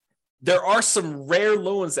 there are some rare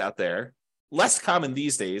loans out there, less common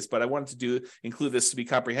these days, but I wanted to include this to be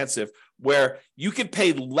comprehensive, where you can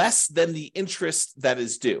pay less than the interest that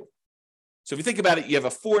is due. So if you think about it, you have a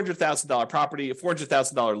 $400,000 property, a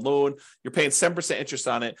 $400,000 loan, you're paying 7% interest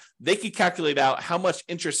on it. They can calculate out how much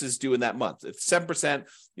interest is due in that month. It's 7%,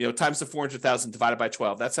 times the 400,000 divided by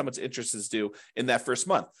 12. That's how much interest is due in that first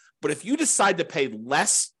month. But if you decide to pay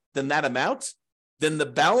less than that amount, then the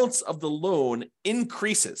balance of the loan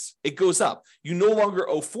increases. It goes up. You no longer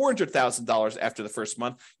owe $400,000 after the first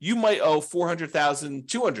month. You might owe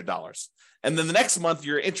 $400,200. And then the next month,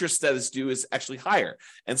 your interest that is due is actually higher.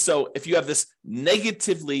 And so if you have this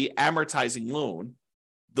negatively amortizing loan,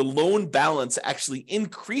 the loan balance actually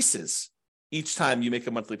increases each time you make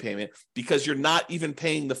a monthly payment because you're not even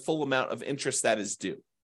paying the full amount of interest that is due,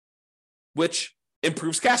 which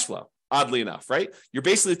improves cash flow, oddly enough, right? You're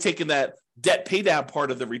basically taking that debt pay down part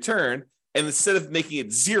of the return, and instead of making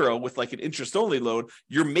it zero with like an interest-only loan,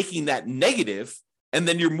 you're making that negative. And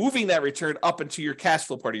then you're moving that return up into your cash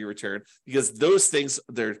flow part of your return because those things,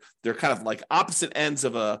 they're kind of like opposite ends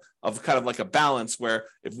of kind of like a balance where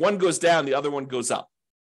if one goes down, the other one goes up,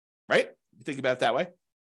 right? You think about it that way.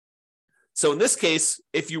 So in this case,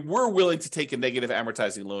 if you were willing to take a negative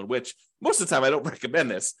amortizing loan, which most of the time I don't recommend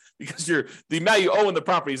this because the amount you owe in the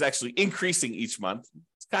property is actually increasing each month.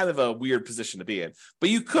 It's kind of a weird position to be in, but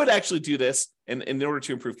you could actually do this in order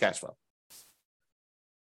to improve cash flow.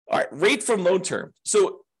 All right, rate from loan term.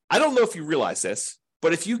 So I don't know if you realize this,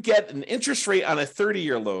 but if you get an interest rate on a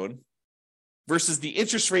 30-year loan versus the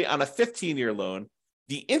interest rate on a 15-year loan,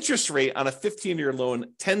 the interest rate on a 15-year loan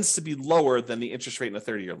tends to be lower than the interest rate in a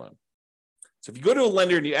 30-year loan. So if you go to a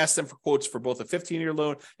lender and you ask them for quotes for both a 15-year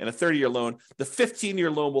loan and a 30-year loan, the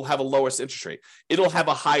 15-year loan will have a lowest interest rate. It'll have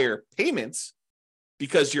a higher payments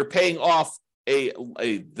because you're paying off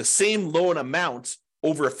the same loan amount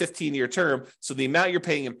over a 15-year term. So the amount you're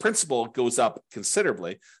paying in principal goes up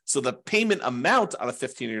considerably. So the payment amount on a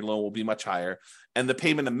 15-year loan will be much higher, and the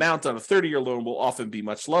payment amount on a 30-year loan will often be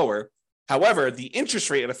much lower. However, the interest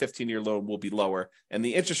rate on a 15-year loan will be lower, and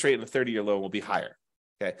the interest rate on a 30-year loan will be higher.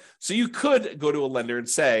 Okay, so you could go to a lender and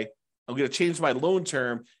say, I'm going to change my loan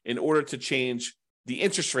term in order to change the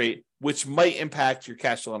interest rate, which might impact your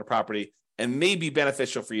cash flow on a property and may be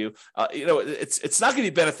beneficial for you. It's not going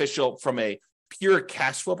to be beneficial from a pure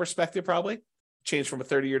cash flow perspective, probably change from a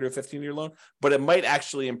 30-year to a 15-year loan, but it might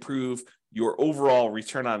actually improve your overall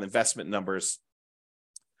return on investment numbers.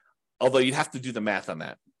 Although you'd have to do the math on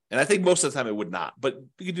that. And I think most of the time it would not, but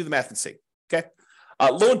you can do the math and see. Okay.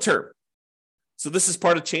 Loan term. So this is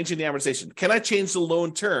part of changing the amortization. Can I change the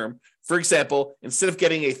loan term? For example, instead of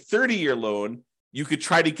getting a 30-year loan, you could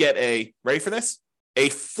try to get ready for this? A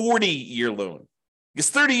 40-year loan. Because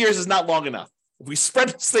 30 years is not long enough. If we spread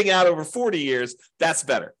this thing out over 40 years, that's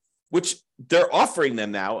better, which they're offering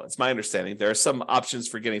them now. It's my understanding. There are some options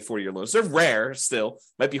for getting 40-year loans. They're rare still,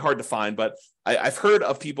 might be hard to find, but I've heard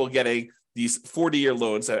of people getting these 40-year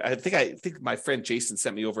loans. I think my friend Jason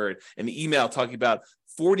sent me over an email talking about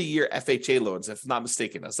 40-year FHA loans, if I'm not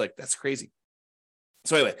mistaken. I was like, that's crazy.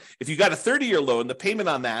 So anyway, if you got a 30-year loan, the payment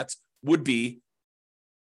on that would be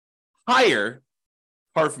higher.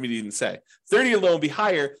 Hard for me to even say. 30-year loan would be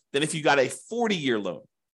higher than if you got a 40-year loan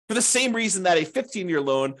for the same reason that a 15-year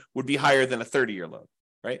loan would be higher than a 30-year loan,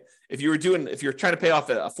 right? If you're trying to pay off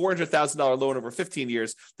a $400,000 loan over 15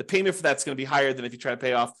 years, the payment for that's going to be higher than if you try to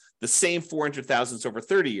pay off the same $400,000 over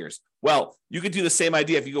 30 years. Well, you could do the same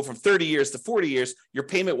idea. If you go from 30 years to 40 years, your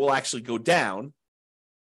payment will actually go down.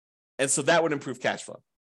 And so that would improve cash flow.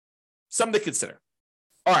 Something to consider.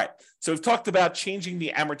 All right. So we've talked about changing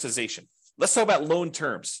the amortization. Let's talk about loan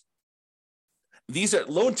terms.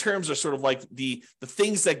 Loan terms are sort of like the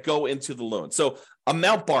things that go into the loan. So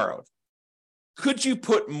amount borrowed. Could you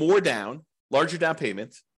put more down, larger down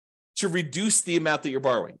payment, to reduce the amount that you're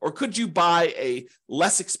borrowing? Or could you buy a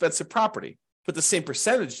less expensive property, put the same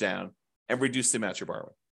percentage down, and reduce the amount you're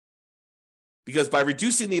borrowing? Because by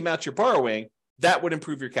reducing the amount you're borrowing, that would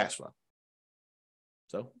improve your cash flow.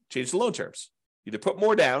 So change the loan terms. Either put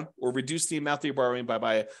more down or reduce the amount that you're borrowing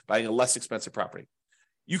by buying a less expensive property.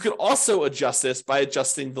 You can also adjust this by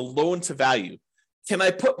adjusting the loan to value. Can I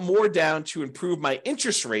put more down to improve my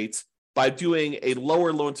interest rate by doing a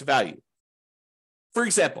lower loan to value? For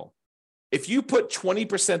example, if you put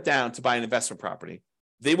 20% down to buy an investment property,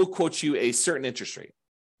 they will quote you a certain interest rate.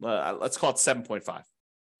 Let's call it 7.5.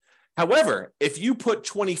 However, if you put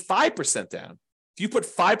 25% down, if you put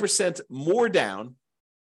 5% more down,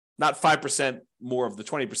 not 5% more of the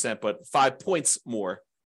 20%, but 5 points more.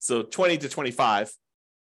 So 20 to 25.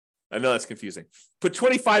 I know that's confusing. Put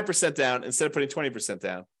 25% down instead of putting 20%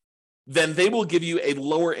 down. then they will give you a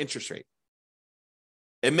lower interest rate.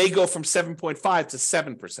 It may go from 7.5 to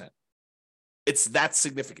 7%. It's that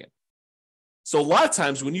significant. So a lot of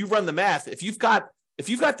times when you run the math, if you've got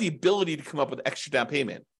the ability to come up with extra down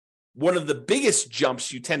payment, one of the biggest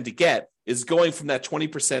jumps you tend to get is going from that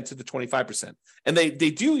 20% to the 25%. And they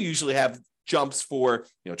do usually have jumps for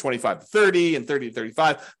 25 to 30 and 30 to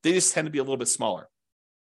 35. They just tend to be a little bit smaller.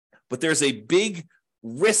 But there's a big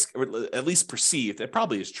risk, or at least perceived, it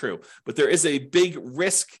probably is true, but there is a big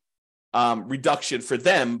risk reduction for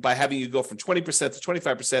them by having you go from 20% to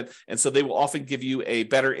 25%. And so they will often give you a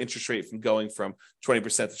better interest rate from going from 20%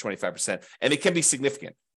 to 25%. And it can be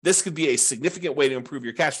significant. This could be a significant way to improve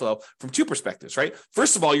your cash flow from two perspectives, right?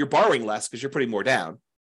 First of all, you're borrowing less because you're putting more down.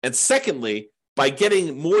 And secondly, by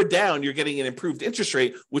getting more down, you're getting an improved interest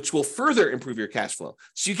rate, which will further improve your cash flow.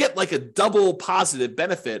 So you get like a double positive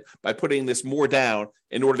benefit by putting this more down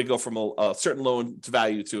in order to go from a certain loan to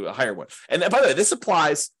value to a higher one. And by the way, this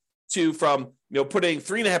applies to from putting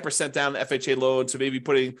 3.5% down the FHA loan to maybe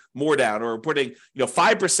putting more down, or putting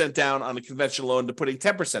 5% down on a conventional loan to putting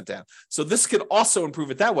 10% down. So this could also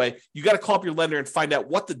improve it that way. You got to call up your lender and find out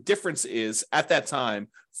what the difference is at that time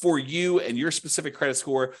for you and your specific credit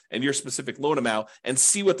score and your specific loan amount, and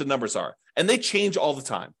see what the numbers are. And they change all the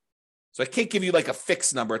time. So I can't give you like a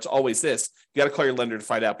fixed number. It's always this. You got to call your lender to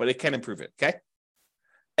find out, but it can improve it. Okay.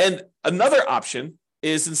 And another option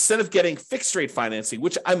is, instead of getting fixed rate financing,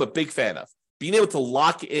 which I'm a big fan of, being able to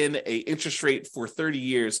lock in a interest rate for 30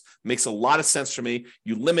 years makes a lot of sense for me.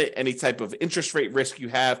 You limit any type of interest rate risk you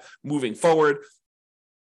have moving forward.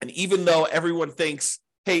 And even though everyone thinks,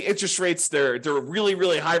 hey, interest rates, they're really,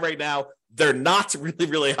 really high right now, they're not really,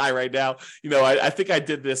 really high right now. I think I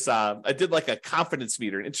did this, I did like a confidence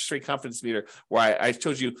meter, an interest rate confidence meter, where I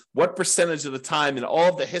showed you what percentage of the time in all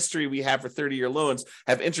of the history we have for 30-year loans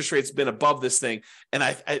have interest rates been above this thing. And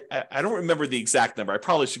I don't remember the exact number. I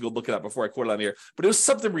probably should go look it up before I quote it on here, but it was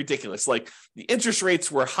something ridiculous. Like the interest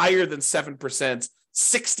rates were higher than 7%,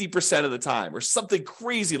 60% of the time, or something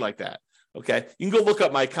crazy like that. Okay, you can go look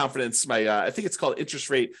up my confidence, I think it's called interest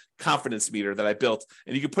rate confidence meter that I built,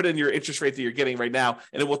 and you can put in your interest rate that you're getting right now,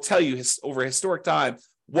 and it will tell you over historic time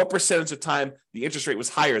what percentage of time the interest rate was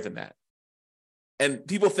higher than that. And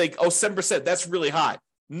people think, 7%, that's really high.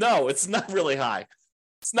 No, it's not really high.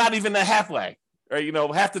 It's not even a halfway. Right?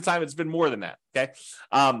 Half the time it's been more than that. Okay,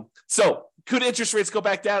 so could interest rates go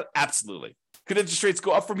back down? Absolutely. Could interest rates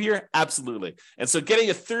go up from here? Absolutely. And so getting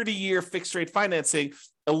a 30-year fixed rate financing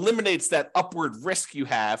eliminates that upward risk you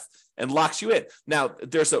have and locks you in. Now,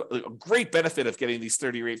 there's a great benefit of getting these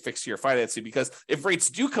 30-year fixed year financing, because if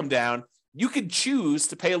rates do come down, you can choose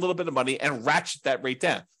to pay a little bit of money and ratchet that rate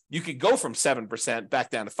down. You could go from 7%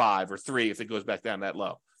 back down to 5 or 3 if it goes back down that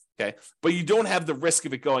low. Okay, but you don't have the risk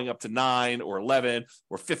of it going up to 9 or 11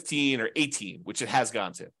 or 15 or 18, which it has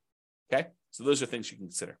gone to. Okay, so those are things you can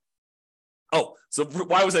consider. So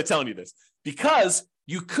why was I telling you this? Because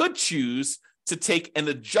you could choose to take an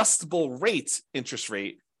adjustable rate interest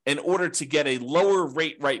rate in order to get a lower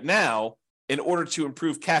rate right now in order to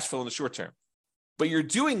improve cash flow in the short term. But you're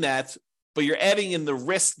doing that, but you're adding in the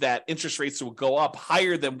risk that interest rates will go up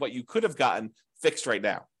higher than what you could have gotten fixed right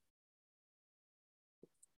now.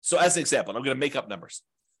 So as an example, and I'm going to make up numbers.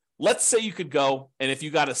 Let's say you could go, and if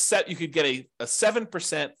you got you could get a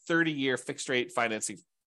 7% 30-year fixed rate financing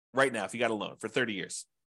right now if you got a loan for 30 years.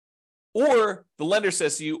 Or the lender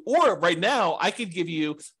says to you, or right now, I could give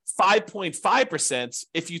you 5.5%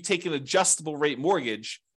 if you take an adjustable rate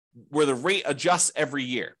mortgage where the rate adjusts every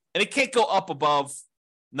year. And it can't go up above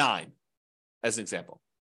 9, as an example.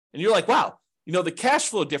 And you're like, wow, the cash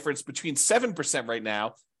flow difference between 7% right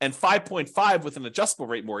now and 5.5 with an adjustable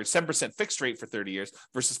rate mortgage, 7% fixed rate for 30 years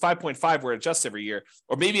versus 5.5 where it adjusts every year,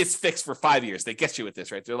 or maybe it's fixed for 5 years. They get you with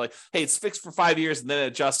this, right? They're like, hey, it's fixed for 5 years and then it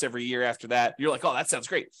adjusts every year after that. You're like, oh, that sounds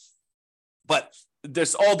great. But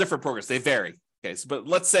there's all different programs. They vary. Okay, but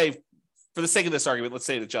let's say, for the sake of this argument, let's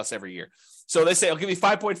say it adjusts every year. So they say, I'll give you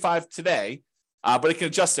 5.5 today, but it can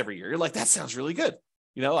adjust every year. You're like, that sounds really good.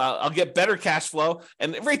 I'll get better cash flow,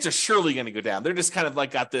 and rates are surely going to go down. They're just kind of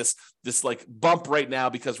like got this like bump right now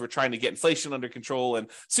because we're trying to get inflation under control. And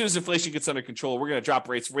as soon as inflation gets under control, we're going to drop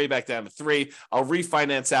rates way back down to 3. I'll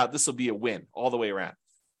refinance out. This will be a win all the way around.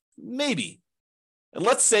 Maybe. And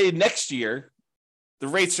let's say next year, the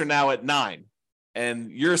rates are now at 9.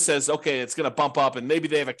 And yours says, okay, it's going to bump up, and maybe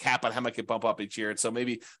they have a cap on how much it bump up each year. And so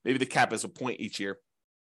maybe the cap is a point each year.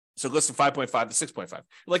 So it goes from 5.5 to 6.5. You're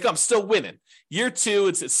like, I'm still winning. Year 2,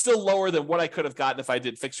 it's still lower than what I could have gotten if I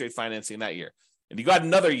did fixed rate financing that year. And you got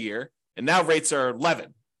another year, and now rates are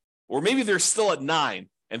 11. Or maybe they're still at 9.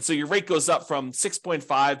 And so your rate goes up from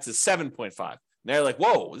 6.5 to 7.5. And they're like,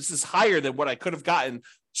 whoa, this is higher than what I could have gotten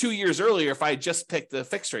 2 years earlier if I had just picked the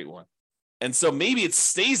fixed rate one. And so maybe it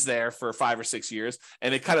stays there for 5 or 6 years,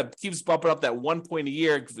 and it kind of keeps bumping up that 1 point a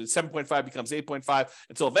year. 7.5 becomes 8.5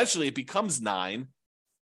 until eventually it becomes 9.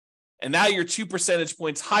 And now you're 2 percentage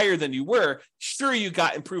points higher than you were. Sure, you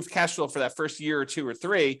got improved cash flow for that first year or 2 or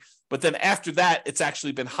 3, but then after that, it's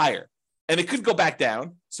actually been higher. And it could go back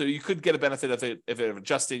down. So you could get a benefit of it if it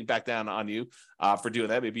adjusting back down on you for doing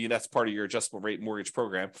that. Maybe that's part of your adjustable rate mortgage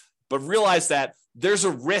program. But realize that there's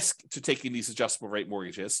a risk to taking these adjustable rate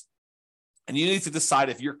mortgages. And you need to decide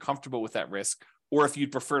if you're comfortable with that risk or if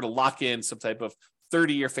you'd prefer to lock in some type of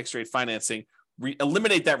 30-year fixed rate financing,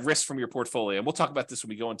 eliminate that risk from your portfolio. And we'll talk about this when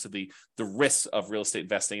we go into the risks of real estate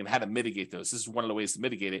investing and how to mitigate those. This is one of the ways to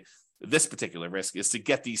mitigate it. This particular risk is to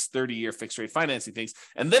get these 30-year fixed rate financing things.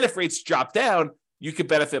 And then if rates drop down, you could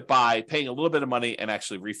benefit by paying a little bit of money and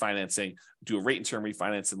actually refinancing, do a rate and term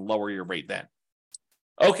refinance and lower your rate then.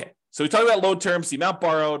 Okay, so we talked about loan terms, the amount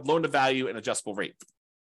borrowed, loan to value, and adjustable rate.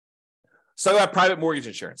 So about private mortgage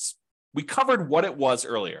insurance. We covered what it was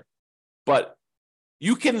earlier, but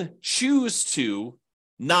you can choose to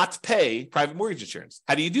not pay private mortgage insurance.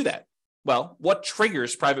 How do you do that? Well, what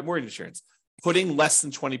triggers private mortgage insurance? Putting less than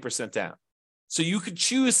 20% down. So you could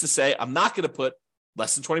choose to say, I'm not going to put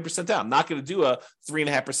less than 20% down. I'm not going to do a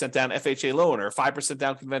 3.5% down FHA loan or a 5%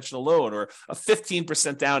 down conventional loan or a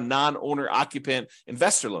 15% down non-owner occupant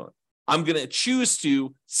investor loan. I'm going to choose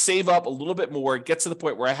to save up a little bit more, get to the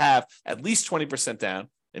point where I have at least 20% down,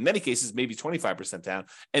 in many cases, maybe 25% down,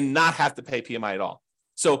 and not have to pay PMI at all.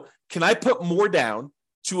 So can I put more down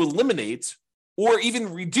to eliminate or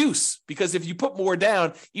even reduce? Because if you put more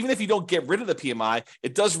down, even if you don't get rid of the PMI,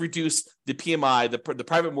 it does reduce the PMI, the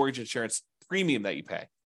private mortgage insurance premium that you pay.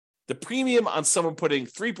 The premium on someone putting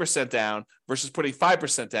 3% down versus putting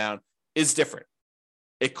 5% down is different.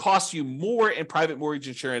 It costs you more in private mortgage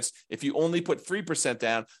insurance if you only put 3%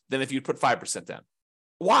 down than if you put 5% down.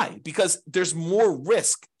 Why? Because there's more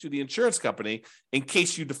risk to the insurance company in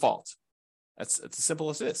case you default. It's as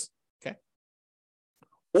simple as it is, okay?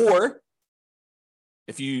 Or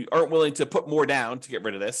if you aren't willing to put more down to get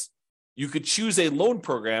rid of this, you could choose a loan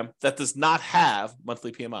program that does not have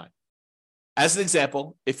monthly PMI. As an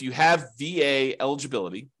example, if you have VA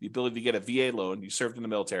eligibility, the ability to get a VA loan, you served in the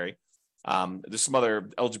military, there's some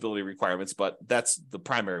other eligibility requirements, but that's the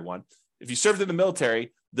primary one. If you served in the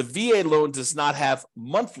military, the VA loan does not have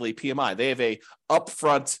monthly PMI. They have a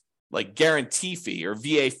upfront like guarantee fee or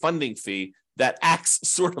VA funding fee that acts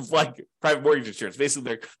sort of like private mortgage insurance.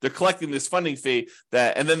 Basically, they're collecting this funding fee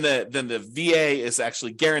that, and then the VA is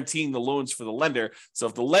actually guaranteeing the loans for the lender. So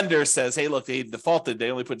if the lender says, "Hey, look, they defaulted,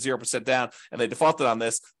 they only put 0% down, and they defaulted on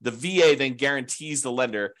this," the VA then guarantees the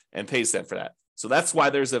lender and pays them for that. So that's why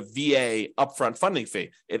there's a VA upfront funding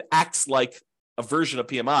fee. It acts like a version of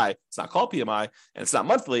PMI. It's not called PMI, and it's not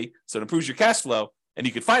monthly, so it improves your cash flow, and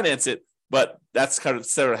you can finance it. But that's kind of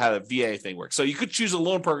sort of how the VA thing works. So you could choose a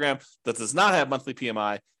loan program that does not have monthly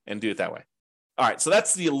PMI and do it that way. All right, so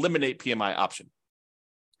that's the eliminate PMI option.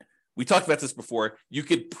 We talked about this before. You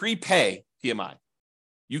could prepay PMI.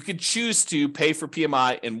 You could choose to pay for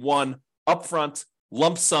PMI in one upfront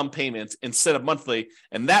lump sum payment instead of monthly,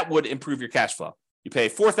 and that would improve your cash flow. You pay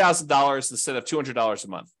 $4,000 instead of $200 a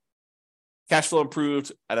month. Cash flow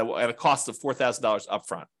improved at a cost of $4,000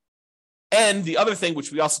 upfront. And the other thing, which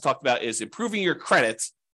we also talked about, is improving your credit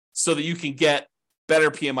so that you can get better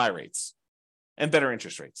PMI rates and better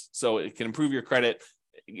interest rates. So it can improve your credit.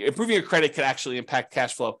 Improving your credit can actually impact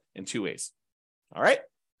cash flow in 2 ways. All right.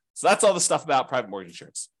 So that's all the stuff about private mortgage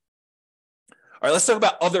insurance. All right, let's talk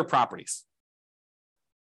about other properties.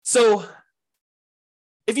 So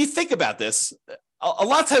if you think about this, a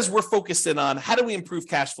lot of times we're focused in on how do we improve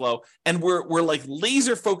cash flow, and we're like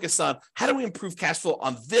laser focused on how do we improve cash flow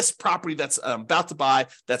on this property that's about to buy,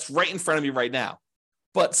 that's right in front of me right now.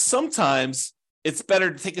 But sometimes it's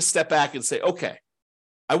better to take a step back and say, okay,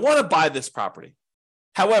 I want to buy this property.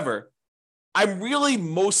 However, I'm really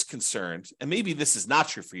most concerned, and maybe this is not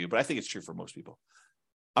true for you, but I think it's true for most people.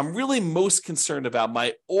 I'm really most concerned about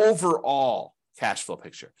my overall cash flow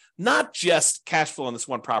picture, not just cash flow on this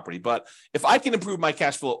one property, but if I can improve my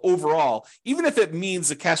cash flow overall, even if it means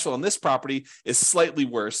the cash flow on this property is slightly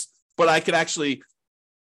worse, but I can actually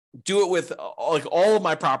do it with like all of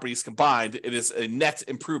my properties combined, it is a net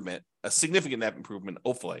improvement, a significant net improvement,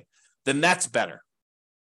 hopefully, then that's better.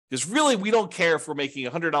 Because really, we don't care if we're making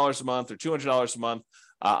 $100 a month or $200 a month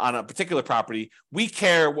on a particular property. We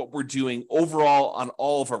care what we're doing overall on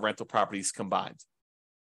all of our rental properties combined.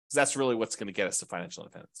 That's really what's going to get us to financial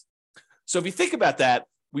independence. So if you think about that,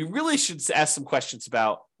 we really should ask some questions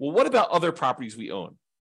about, well, what about other properties we own?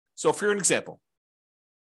 So for an example,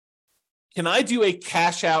 can I do a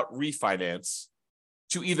cash out refinance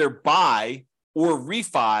to either buy or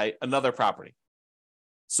refi another property?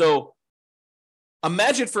 So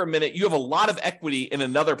imagine for a minute, you have a lot of equity in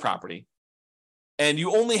another property and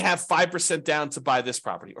you only have 5% down to buy this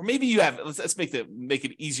property. Or maybe you have, let's make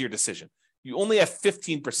an easier decision. You only have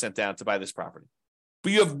 15% down to buy this property,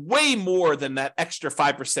 but you have way more than that extra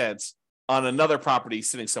 5% on another property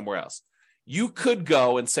sitting somewhere else. You could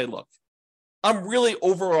go and say, look, I'm really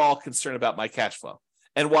overall concerned about my cash flow.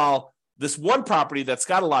 And while this one property that's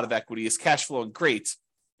got a lot of equity is cash flowing great,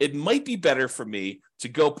 it might be better for me to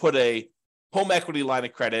go put a home equity line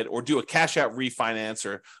of credit or do a cash out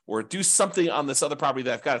refinance or do something on this other property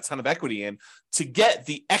that I've got a ton of equity in to get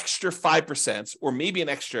the extra 5% or maybe an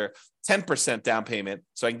extra 10% down payment.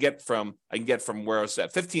 So I can get from where I was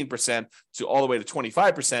at 15% to all the way to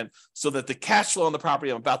 25% so that the cash flow on the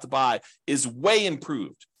property I'm about to buy is way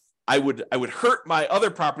improved. I would hurt my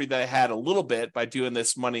other property that I had a little bit by doing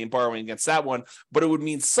this money and borrowing against that one, but it would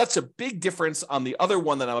mean such a big difference on the other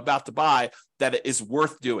one that I'm about to buy that it is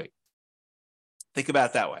worth doing. Think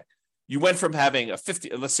about it that way. You went from having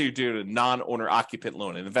let's say you're doing a non-owner occupant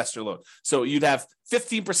loan, an investor loan. So you'd have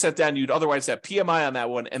 15% down, you'd otherwise have PMI on that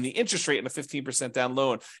one, and the interest rate in a 15% down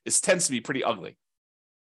loan tends to be pretty ugly.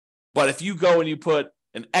 But if you go and you put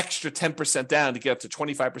an extra 10% down to get up to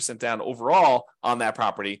 25% down overall on that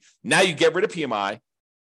property, now you get rid of PMI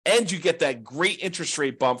and you get that great interest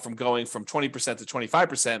rate bump from going from 20% to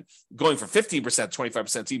 25%, going from 15% to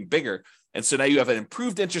 25% is even bigger. And so now you have an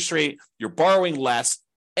improved interest rate, you're borrowing less,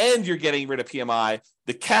 and you're getting rid of PMI.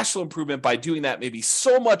 The cash flow improvement by doing that may be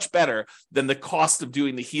so much better than the cost of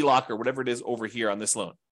doing the HELOC or whatever it is over here on this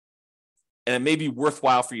loan. And it may be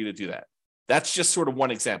worthwhile for you to do that. That's just sort of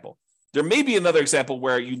one example. There may be another example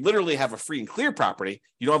where you literally have a free and clear property,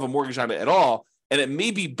 you don't have a mortgage on it at all, and it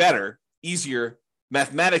may be better, easier,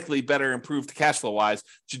 mathematically better improved cash flow wise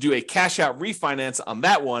to do a cash out refinance on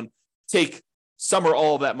that one, take some or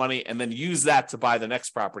all of that money, and then use that to buy the next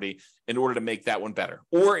property in order to make that one better.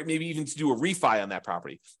 Or maybe even to do a refi on that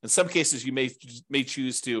property. In some cases, you may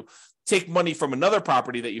choose to take money from another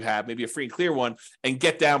property that you have, maybe a free and clear one, and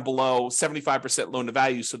get down below 75% loan to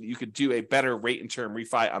value so that you could do a better rate and term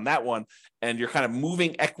refi on that one. And you're kind of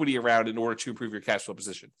moving equity around in order to improve your cash flow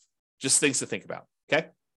position. Just things to think about, okay?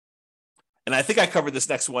 And I think I covered this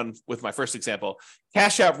next one with my first example,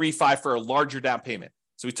 cash out refi for a larger down payment.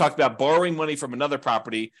 So we talked about borrowing money from another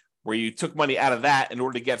property where you took money out of that in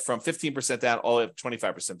order to get from 15% down all the way up to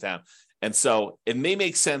 25% down. And so it may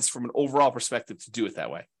make sense from an overall perspective to do it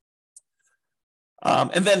that way.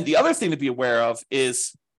 And then the other thing to be aware of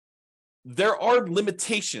is there are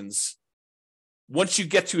limitations once you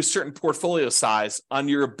get to a certain portfolio size on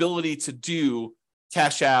your ability to do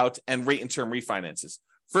cash out and rate and term refinances.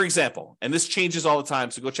 For example, and this changes all the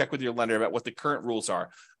time, so go check with your lender about what the current rules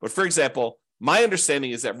are. But for example, my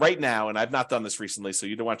understanding is that right now, and I've not done this recently, so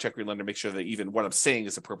you don't want to check with your lender, make sure that even what I'm saying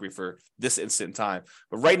is appropriate for this instant in time.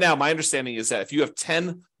 But right now, my understanding is that if you have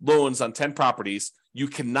 10 loans on 10 properties, you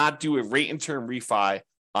cannot do a rate and term refi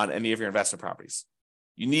on any of your investment properties.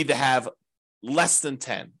 You need to have less than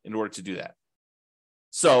 10 in order to do that.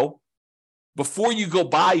 So before you go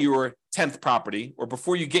buy your 10th property, or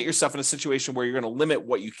before you get yourself in a situation where you're going to limit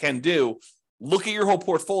what you can do, look at your whole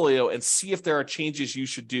portfolio and see if there are changes you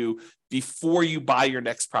should do before you buy your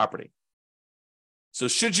next property. So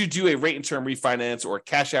should you do a rate and term refinance or a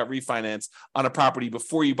cash out refinance on a property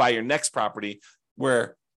before you buy your next property,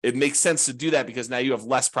 where it makes sense to do that because now you have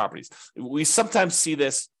less properties? We sometimes see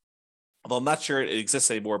this, although I'm not sure it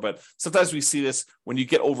exists anymore, but sometimes we see this when you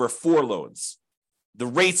get over 4 loans. The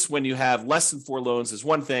rates when you have less than 4 loans is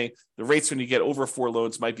one thing. The rates when you get over 4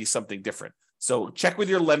 loans might be something different. So check with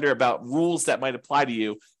your lender about rules that might apply to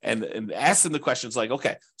you and ask them the questions like,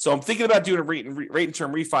 okay, so I'm thinking about doing a rate and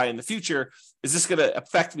term refi in the future. Is this going to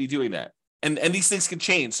affect me doing that? And these things can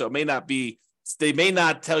change. So they may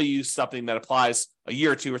not tell you something that applies a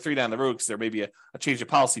year or 2 or 3 down the road because there may be a change of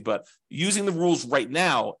policy, but using the rules right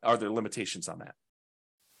now, are there limitations on that?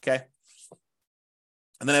 Okay.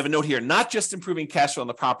 And then I have a note here, not just improving cash flow on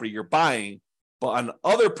the property you're buying, but on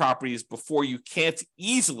other properties before you can't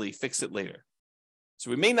easily fix it later.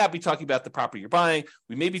 So we may not be talking about the property you're buying.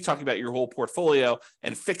 We may be talking about your whole portfolio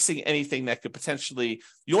and fixing anything that could potentially,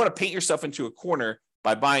 you don't want to paint yourself into a corner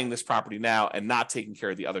by buying this property now and not taking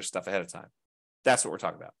care of the other stuff ahead of time. That's what we're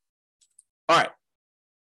talking about. All right.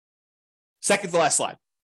 Second to last slide,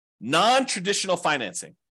 non-traditional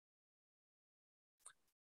financing.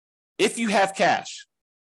 If you have cash,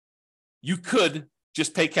 you could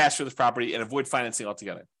just pay cash for this property and avoid financing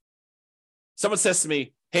altogether. Someone says to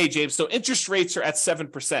me, hey, James, so interest rates are at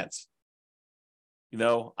 7%.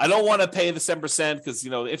 I don't want to pay the 7% because,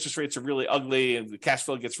 the interest rates are really ugly and the cash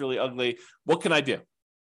flow gets really ugly. What can I do?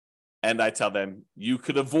 And I tell them, you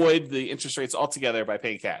could avoid the interest rates altogether by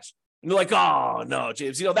paying cash. And they're like, oh, no,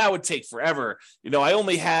 James, that would take forever. I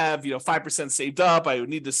only have, 5% saved up. I would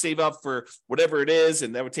need to save up for whatever it is.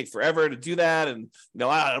 And that would take forever to do that. And,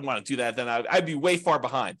 I don't want to do that. Then I'd be way far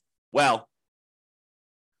behind. Well,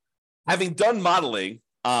 having done modeling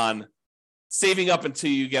on saving up until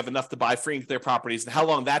you have enough to buy free and clear properties and how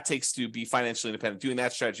long that takes to be financially independent, doing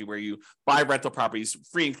that strategy where you buy rental properties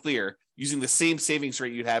free and clear using the same savings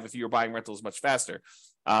rate you'd have if you were buying rentals much faster,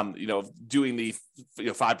 doing the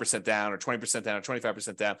 5% down or 20% down or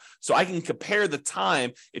 25% down. So I can compare the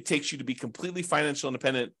time it takes you to be completely financially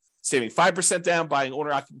independent, saving 5% down, buying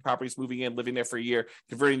owner-occupied properties, moving in, living there for a year,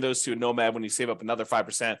 converting those to a nomad when you save up another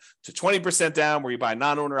 5%, to 20% down, where you buy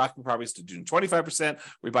non-owner-occupied properties, to doing 25%,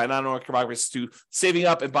 where you buy non-owner-occupied properties, to saving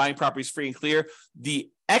up and buying properties free and clear.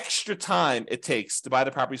 The extra time it takes to buy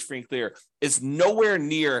the properties free and clear is nowhere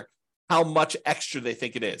near how much extra they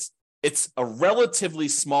think it is. It's a relatively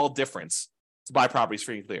small difference to buy properties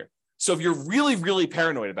free and clear. So if you're really, really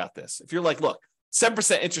paranoid about this, if you're like, look,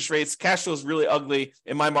 7% interest rates, cash flow is really ugly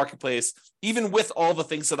in my marketplace, even with all the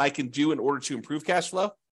things that I can do in order to improve cash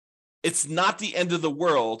flow, it's not the end of the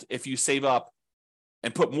world if you save up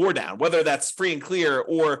and put more down, whether that's free and clear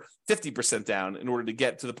or 50% down in order to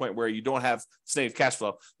get to the point where you don't have negative cash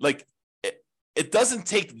flow. Like it doesn't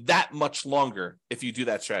take that much longer if you do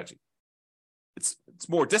that strategy. It's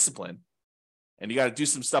more discipline, and you got to do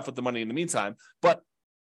some stuff with the money in the meantime. But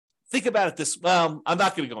think about it this. Well, I'm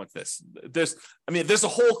not going to go into this. There's a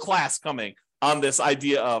whole class coming on this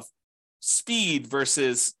idea of speed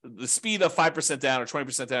versus the speed of 5% down or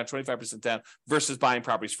 20% down, 25% down versus buying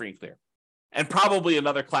properties free and clear. And probably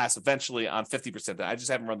another class eventually on 50% down. I just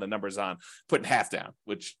haven't run the numbers on putting half down,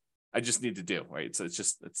 which I just need to do, right? So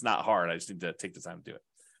it's not hard. I just need to take the time to do it.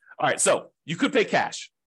 All right. So you could pay cash,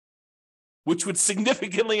 which would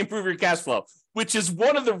significantly improve your cash flow, which is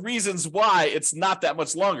one of the reasons why it's not that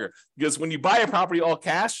much longer. Because when you buy a property all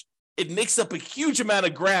cash, it makes up a huge amount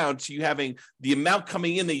of ground to you having the amount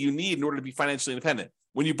coming in that you need in order to be financially independent.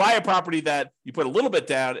 When you buy a property that you put a little bit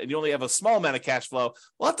down and you only have a small amount of cash flow,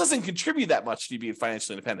 well, that doesn't contribute that much to you being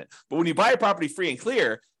financially independent. But when you buy a property free and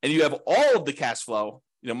clear and you have all of the cash flow,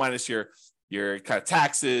 minus your kind of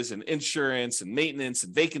taxes and insurance and maintenance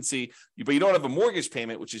and vacancy, but you don't have a mortgage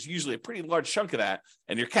payment, which is usually a pretty large chunk of that,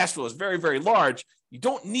 and your cash flow is very, very large, you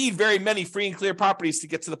don't need very many free and clear properties to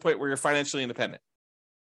get to the point where you're financially independent.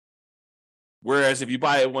 Whereas if you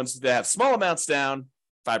buy ones that have small amounts down,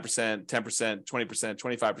 5%, 10%, 20%,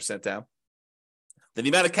 25% down, then the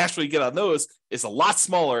amount of cash flow you get on those is a lot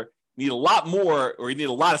smaller. You need a lot more, or you need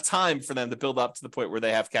a lot of time for them to build up to the point where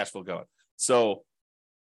they have cash flow going. So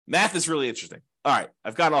math is really interesting. All right,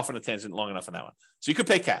 I've gone off on a tangent long enough on that one. So you could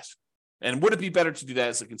pay cash. And would it be better to do that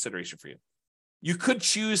as a consideration for you? You could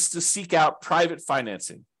choose to seek out private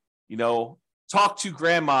financing. Talk to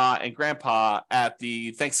grandma and grandpa at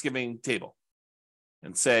the Thanksgiving table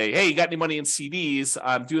and say, hey, you got any money in CDs?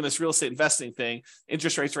 I'm doing this real estate investing thing.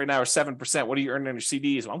 Interest rates right now are 7%. What are you earning on your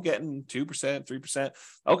CDs? Well, I'm getting 2%, 3%.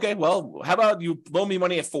 Okay, well, how about you loan me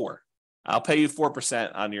money at 4%? I'll pay you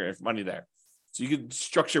 4% on your money there. So you could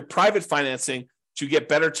structure private financing to get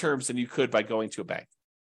better terms than you could by going to a bank.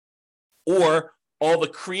 Or all the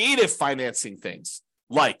creative financing things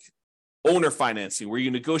like owner financing, where you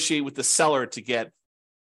negotiate with the seller to get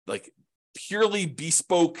like purely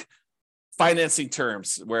bespoke financing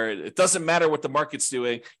terms, where it doesn't matter what the market's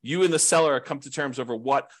doing. You and the seller come to terms over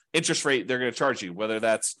what interest rate they're going to charge you, whether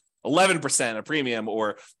that's 11% a premium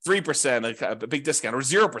or 3% a big discount or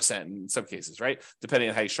 0% in some cases, right? Depending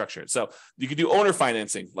on how you structure it. So you could do owner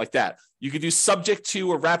financing like that. You could do subject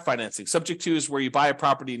to or wrap financing. Subject to is where you buy a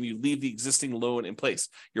property and you leave the existing loan in place.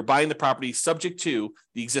 You're buying the property subject to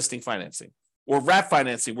the existing financing. Or wrap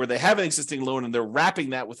financing, where they have an existing loan and they're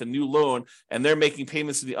wrapping that with a new loan and they're making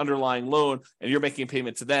payments to the underlying loan and you're making a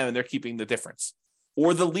payment to them and they're keeping the difference.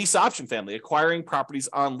 Or the lease option family, acquiring properties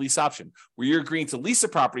on lease option, where you're agreeing to lease a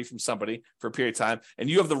property from somebody for a period of time, and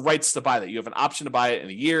you have the rights to buy that. You have an option to buy it in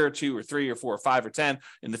a year or 2 or 3 or 4 or 5 or 10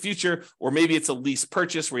 in the future. Or maybe it's a lease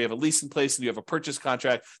purchase where you have a lease in place and you have a purchase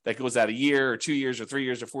contract that goes out a year or 2 years or 3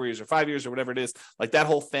 years or 4 years or 5 years or whatever it is, like that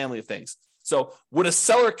whole family of things. So would a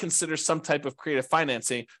seller consider some type of creative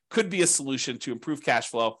financing could be a solution to improve cash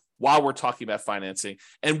flow while we're talking about financing?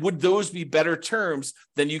 And would those be better terms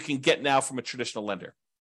than you can get now from a traditional lender?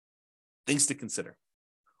 Things to consider.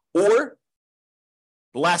 Or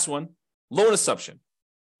the last one, loan assumption.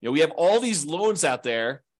 We have all these loans out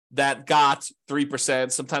there that got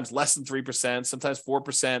 3%, sometimes less than 3%, sometimes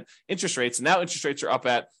 4% interest rates. And now interest rates are up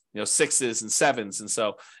at 6s and 7s.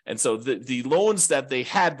 And so the loans that they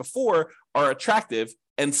had before are attractive,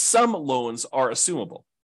 and some loans are assumable.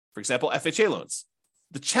 For example, FHA loans.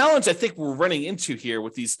 The challenge I think we're running into here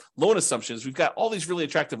with these loan assumptions, we've got all these really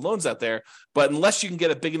attractive loans out there, but unless you can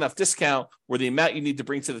get a big enough discount where the amount you need to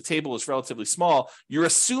bring to the table is relatively small, you're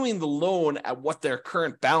assuming the loan at what their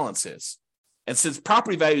current balance is. And since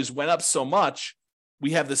property values went up so much,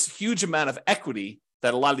 we have this huge amount of equity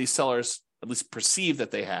that a lot of these sellers at least perceive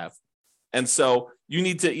that they have. And so you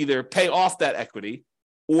need to either pay off that equity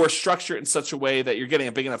or structure it in such a way that you're getting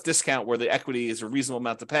a big enough discount where the equity is a reasonable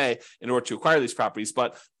amount to pay in order to acquire these properties.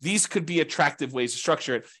 But these could be attractive ways to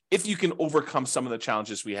structure it if you can overcome some of the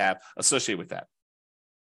challenges we have associated with that.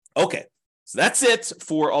 Okay, so that's it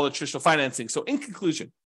for all the traditional financing. So in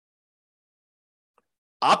conclusion,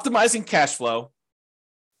 optimizing cash flow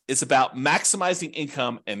is about maximizing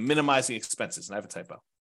income and minimizing expenses. And I have a typo.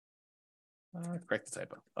 Correct the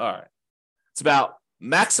typo. All right. It's about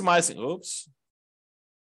maximizing,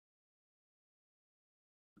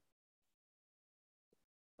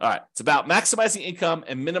 All right, it's about maximizing income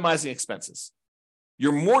and minimizing expenses.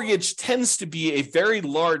 Your mortgage tends to be a very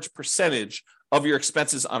large percentage of your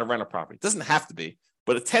expenses on a rental property. It doesn't have to be,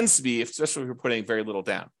 but it tends to be, especially if you're putting very little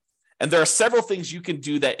down. And there are several things you can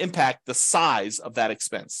do that impact the size of that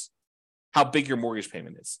expense, how big your mortgage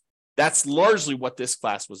payment is. That's largely what this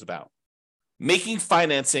class was about. Making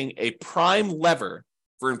financing a prime lever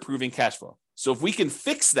for improving cash flow. So if we can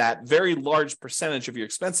fix that very large percentage of your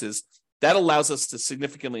expenses, that allows us to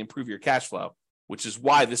significantly improve your cash flow, which is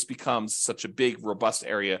why this becomes such a big, robust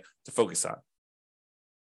area to focus on.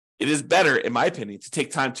 It is better, in my opinion, to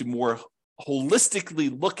take time to more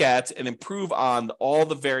holistically look at and improve on all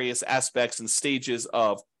the various aspects and stages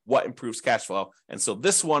of what improves cash flow. And so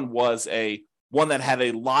this one was one that had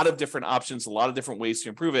a lot of different options, a lot of different ways to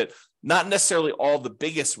improve it. Not necessarily all the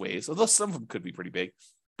biggest ways, although some of them could be pretty big,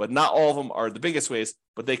 but not all of them are the biggest ways,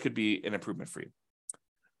 but they could be an improvement for you.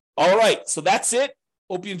 All right, so that's it.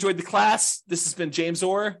 Hope you enjoyed the class. This has been James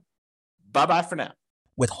Orr. Bye-bye for now.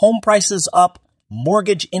 With home prices up,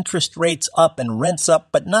 mortgage interest rates up, and rents up,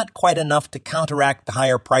 but not quite enough to counteract the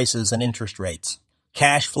higher prices and interest rates.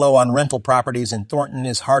 Cash flow on rental properties in Thornton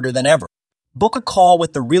is harder than ever. Book a call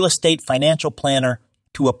with the Real Estate Financial Planner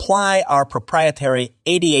to apply our proprietary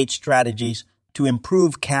 88 strategies to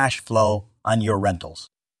improve cash flow on your rentals.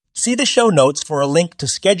 See the show notes for a link to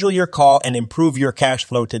schedule your call and improve your cash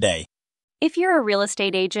flow today. If you're a real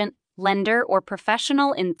estate agent, lender, or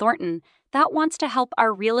professional in Thornton that wants to help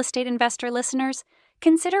our real estate investor listeners,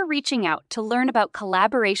 consider reaching out to learn about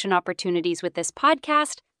collaboration opportunities with this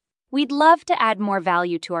podcast. We'd love to add more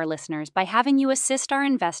value to our listeners by having you assist our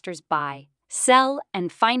investors buy, sell,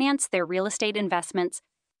 and finance their real estate investments.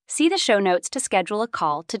 See the show notes to schedule a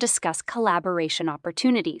call to discuss collaboration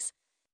opportunities.